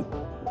 and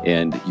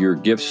your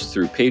gifts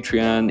through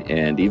Patreon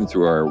and even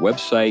through our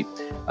website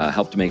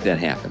help to make that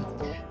happen.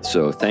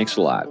 So thanks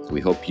a lot.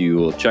 We hope you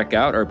will check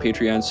out our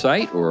Patreon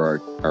site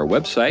or our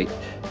website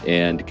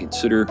and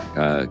consider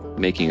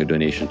making a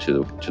donation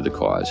to the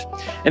cause.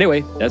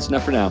 Anyway, that's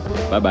enough for now.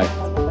 Bye-bye.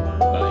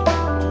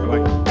 Bye.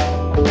 Bye-bye.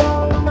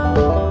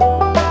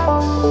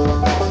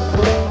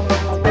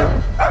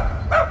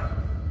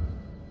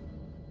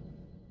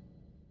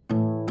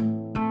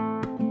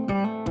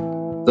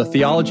 The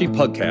Theology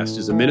Podcast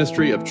is a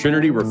ministry of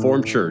Trinity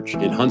Reformed Church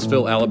in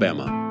Huntsville,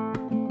 Alabama.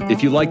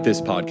 If you like this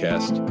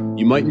podcast,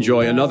 you might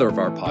enjoy another of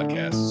our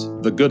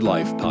podcasts, The Good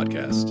Life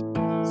Podcast,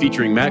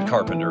 featuring Matt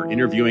Carpenter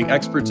interviewing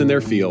experts in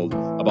their field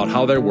about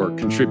how their work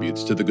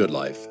contributes to the good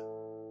life.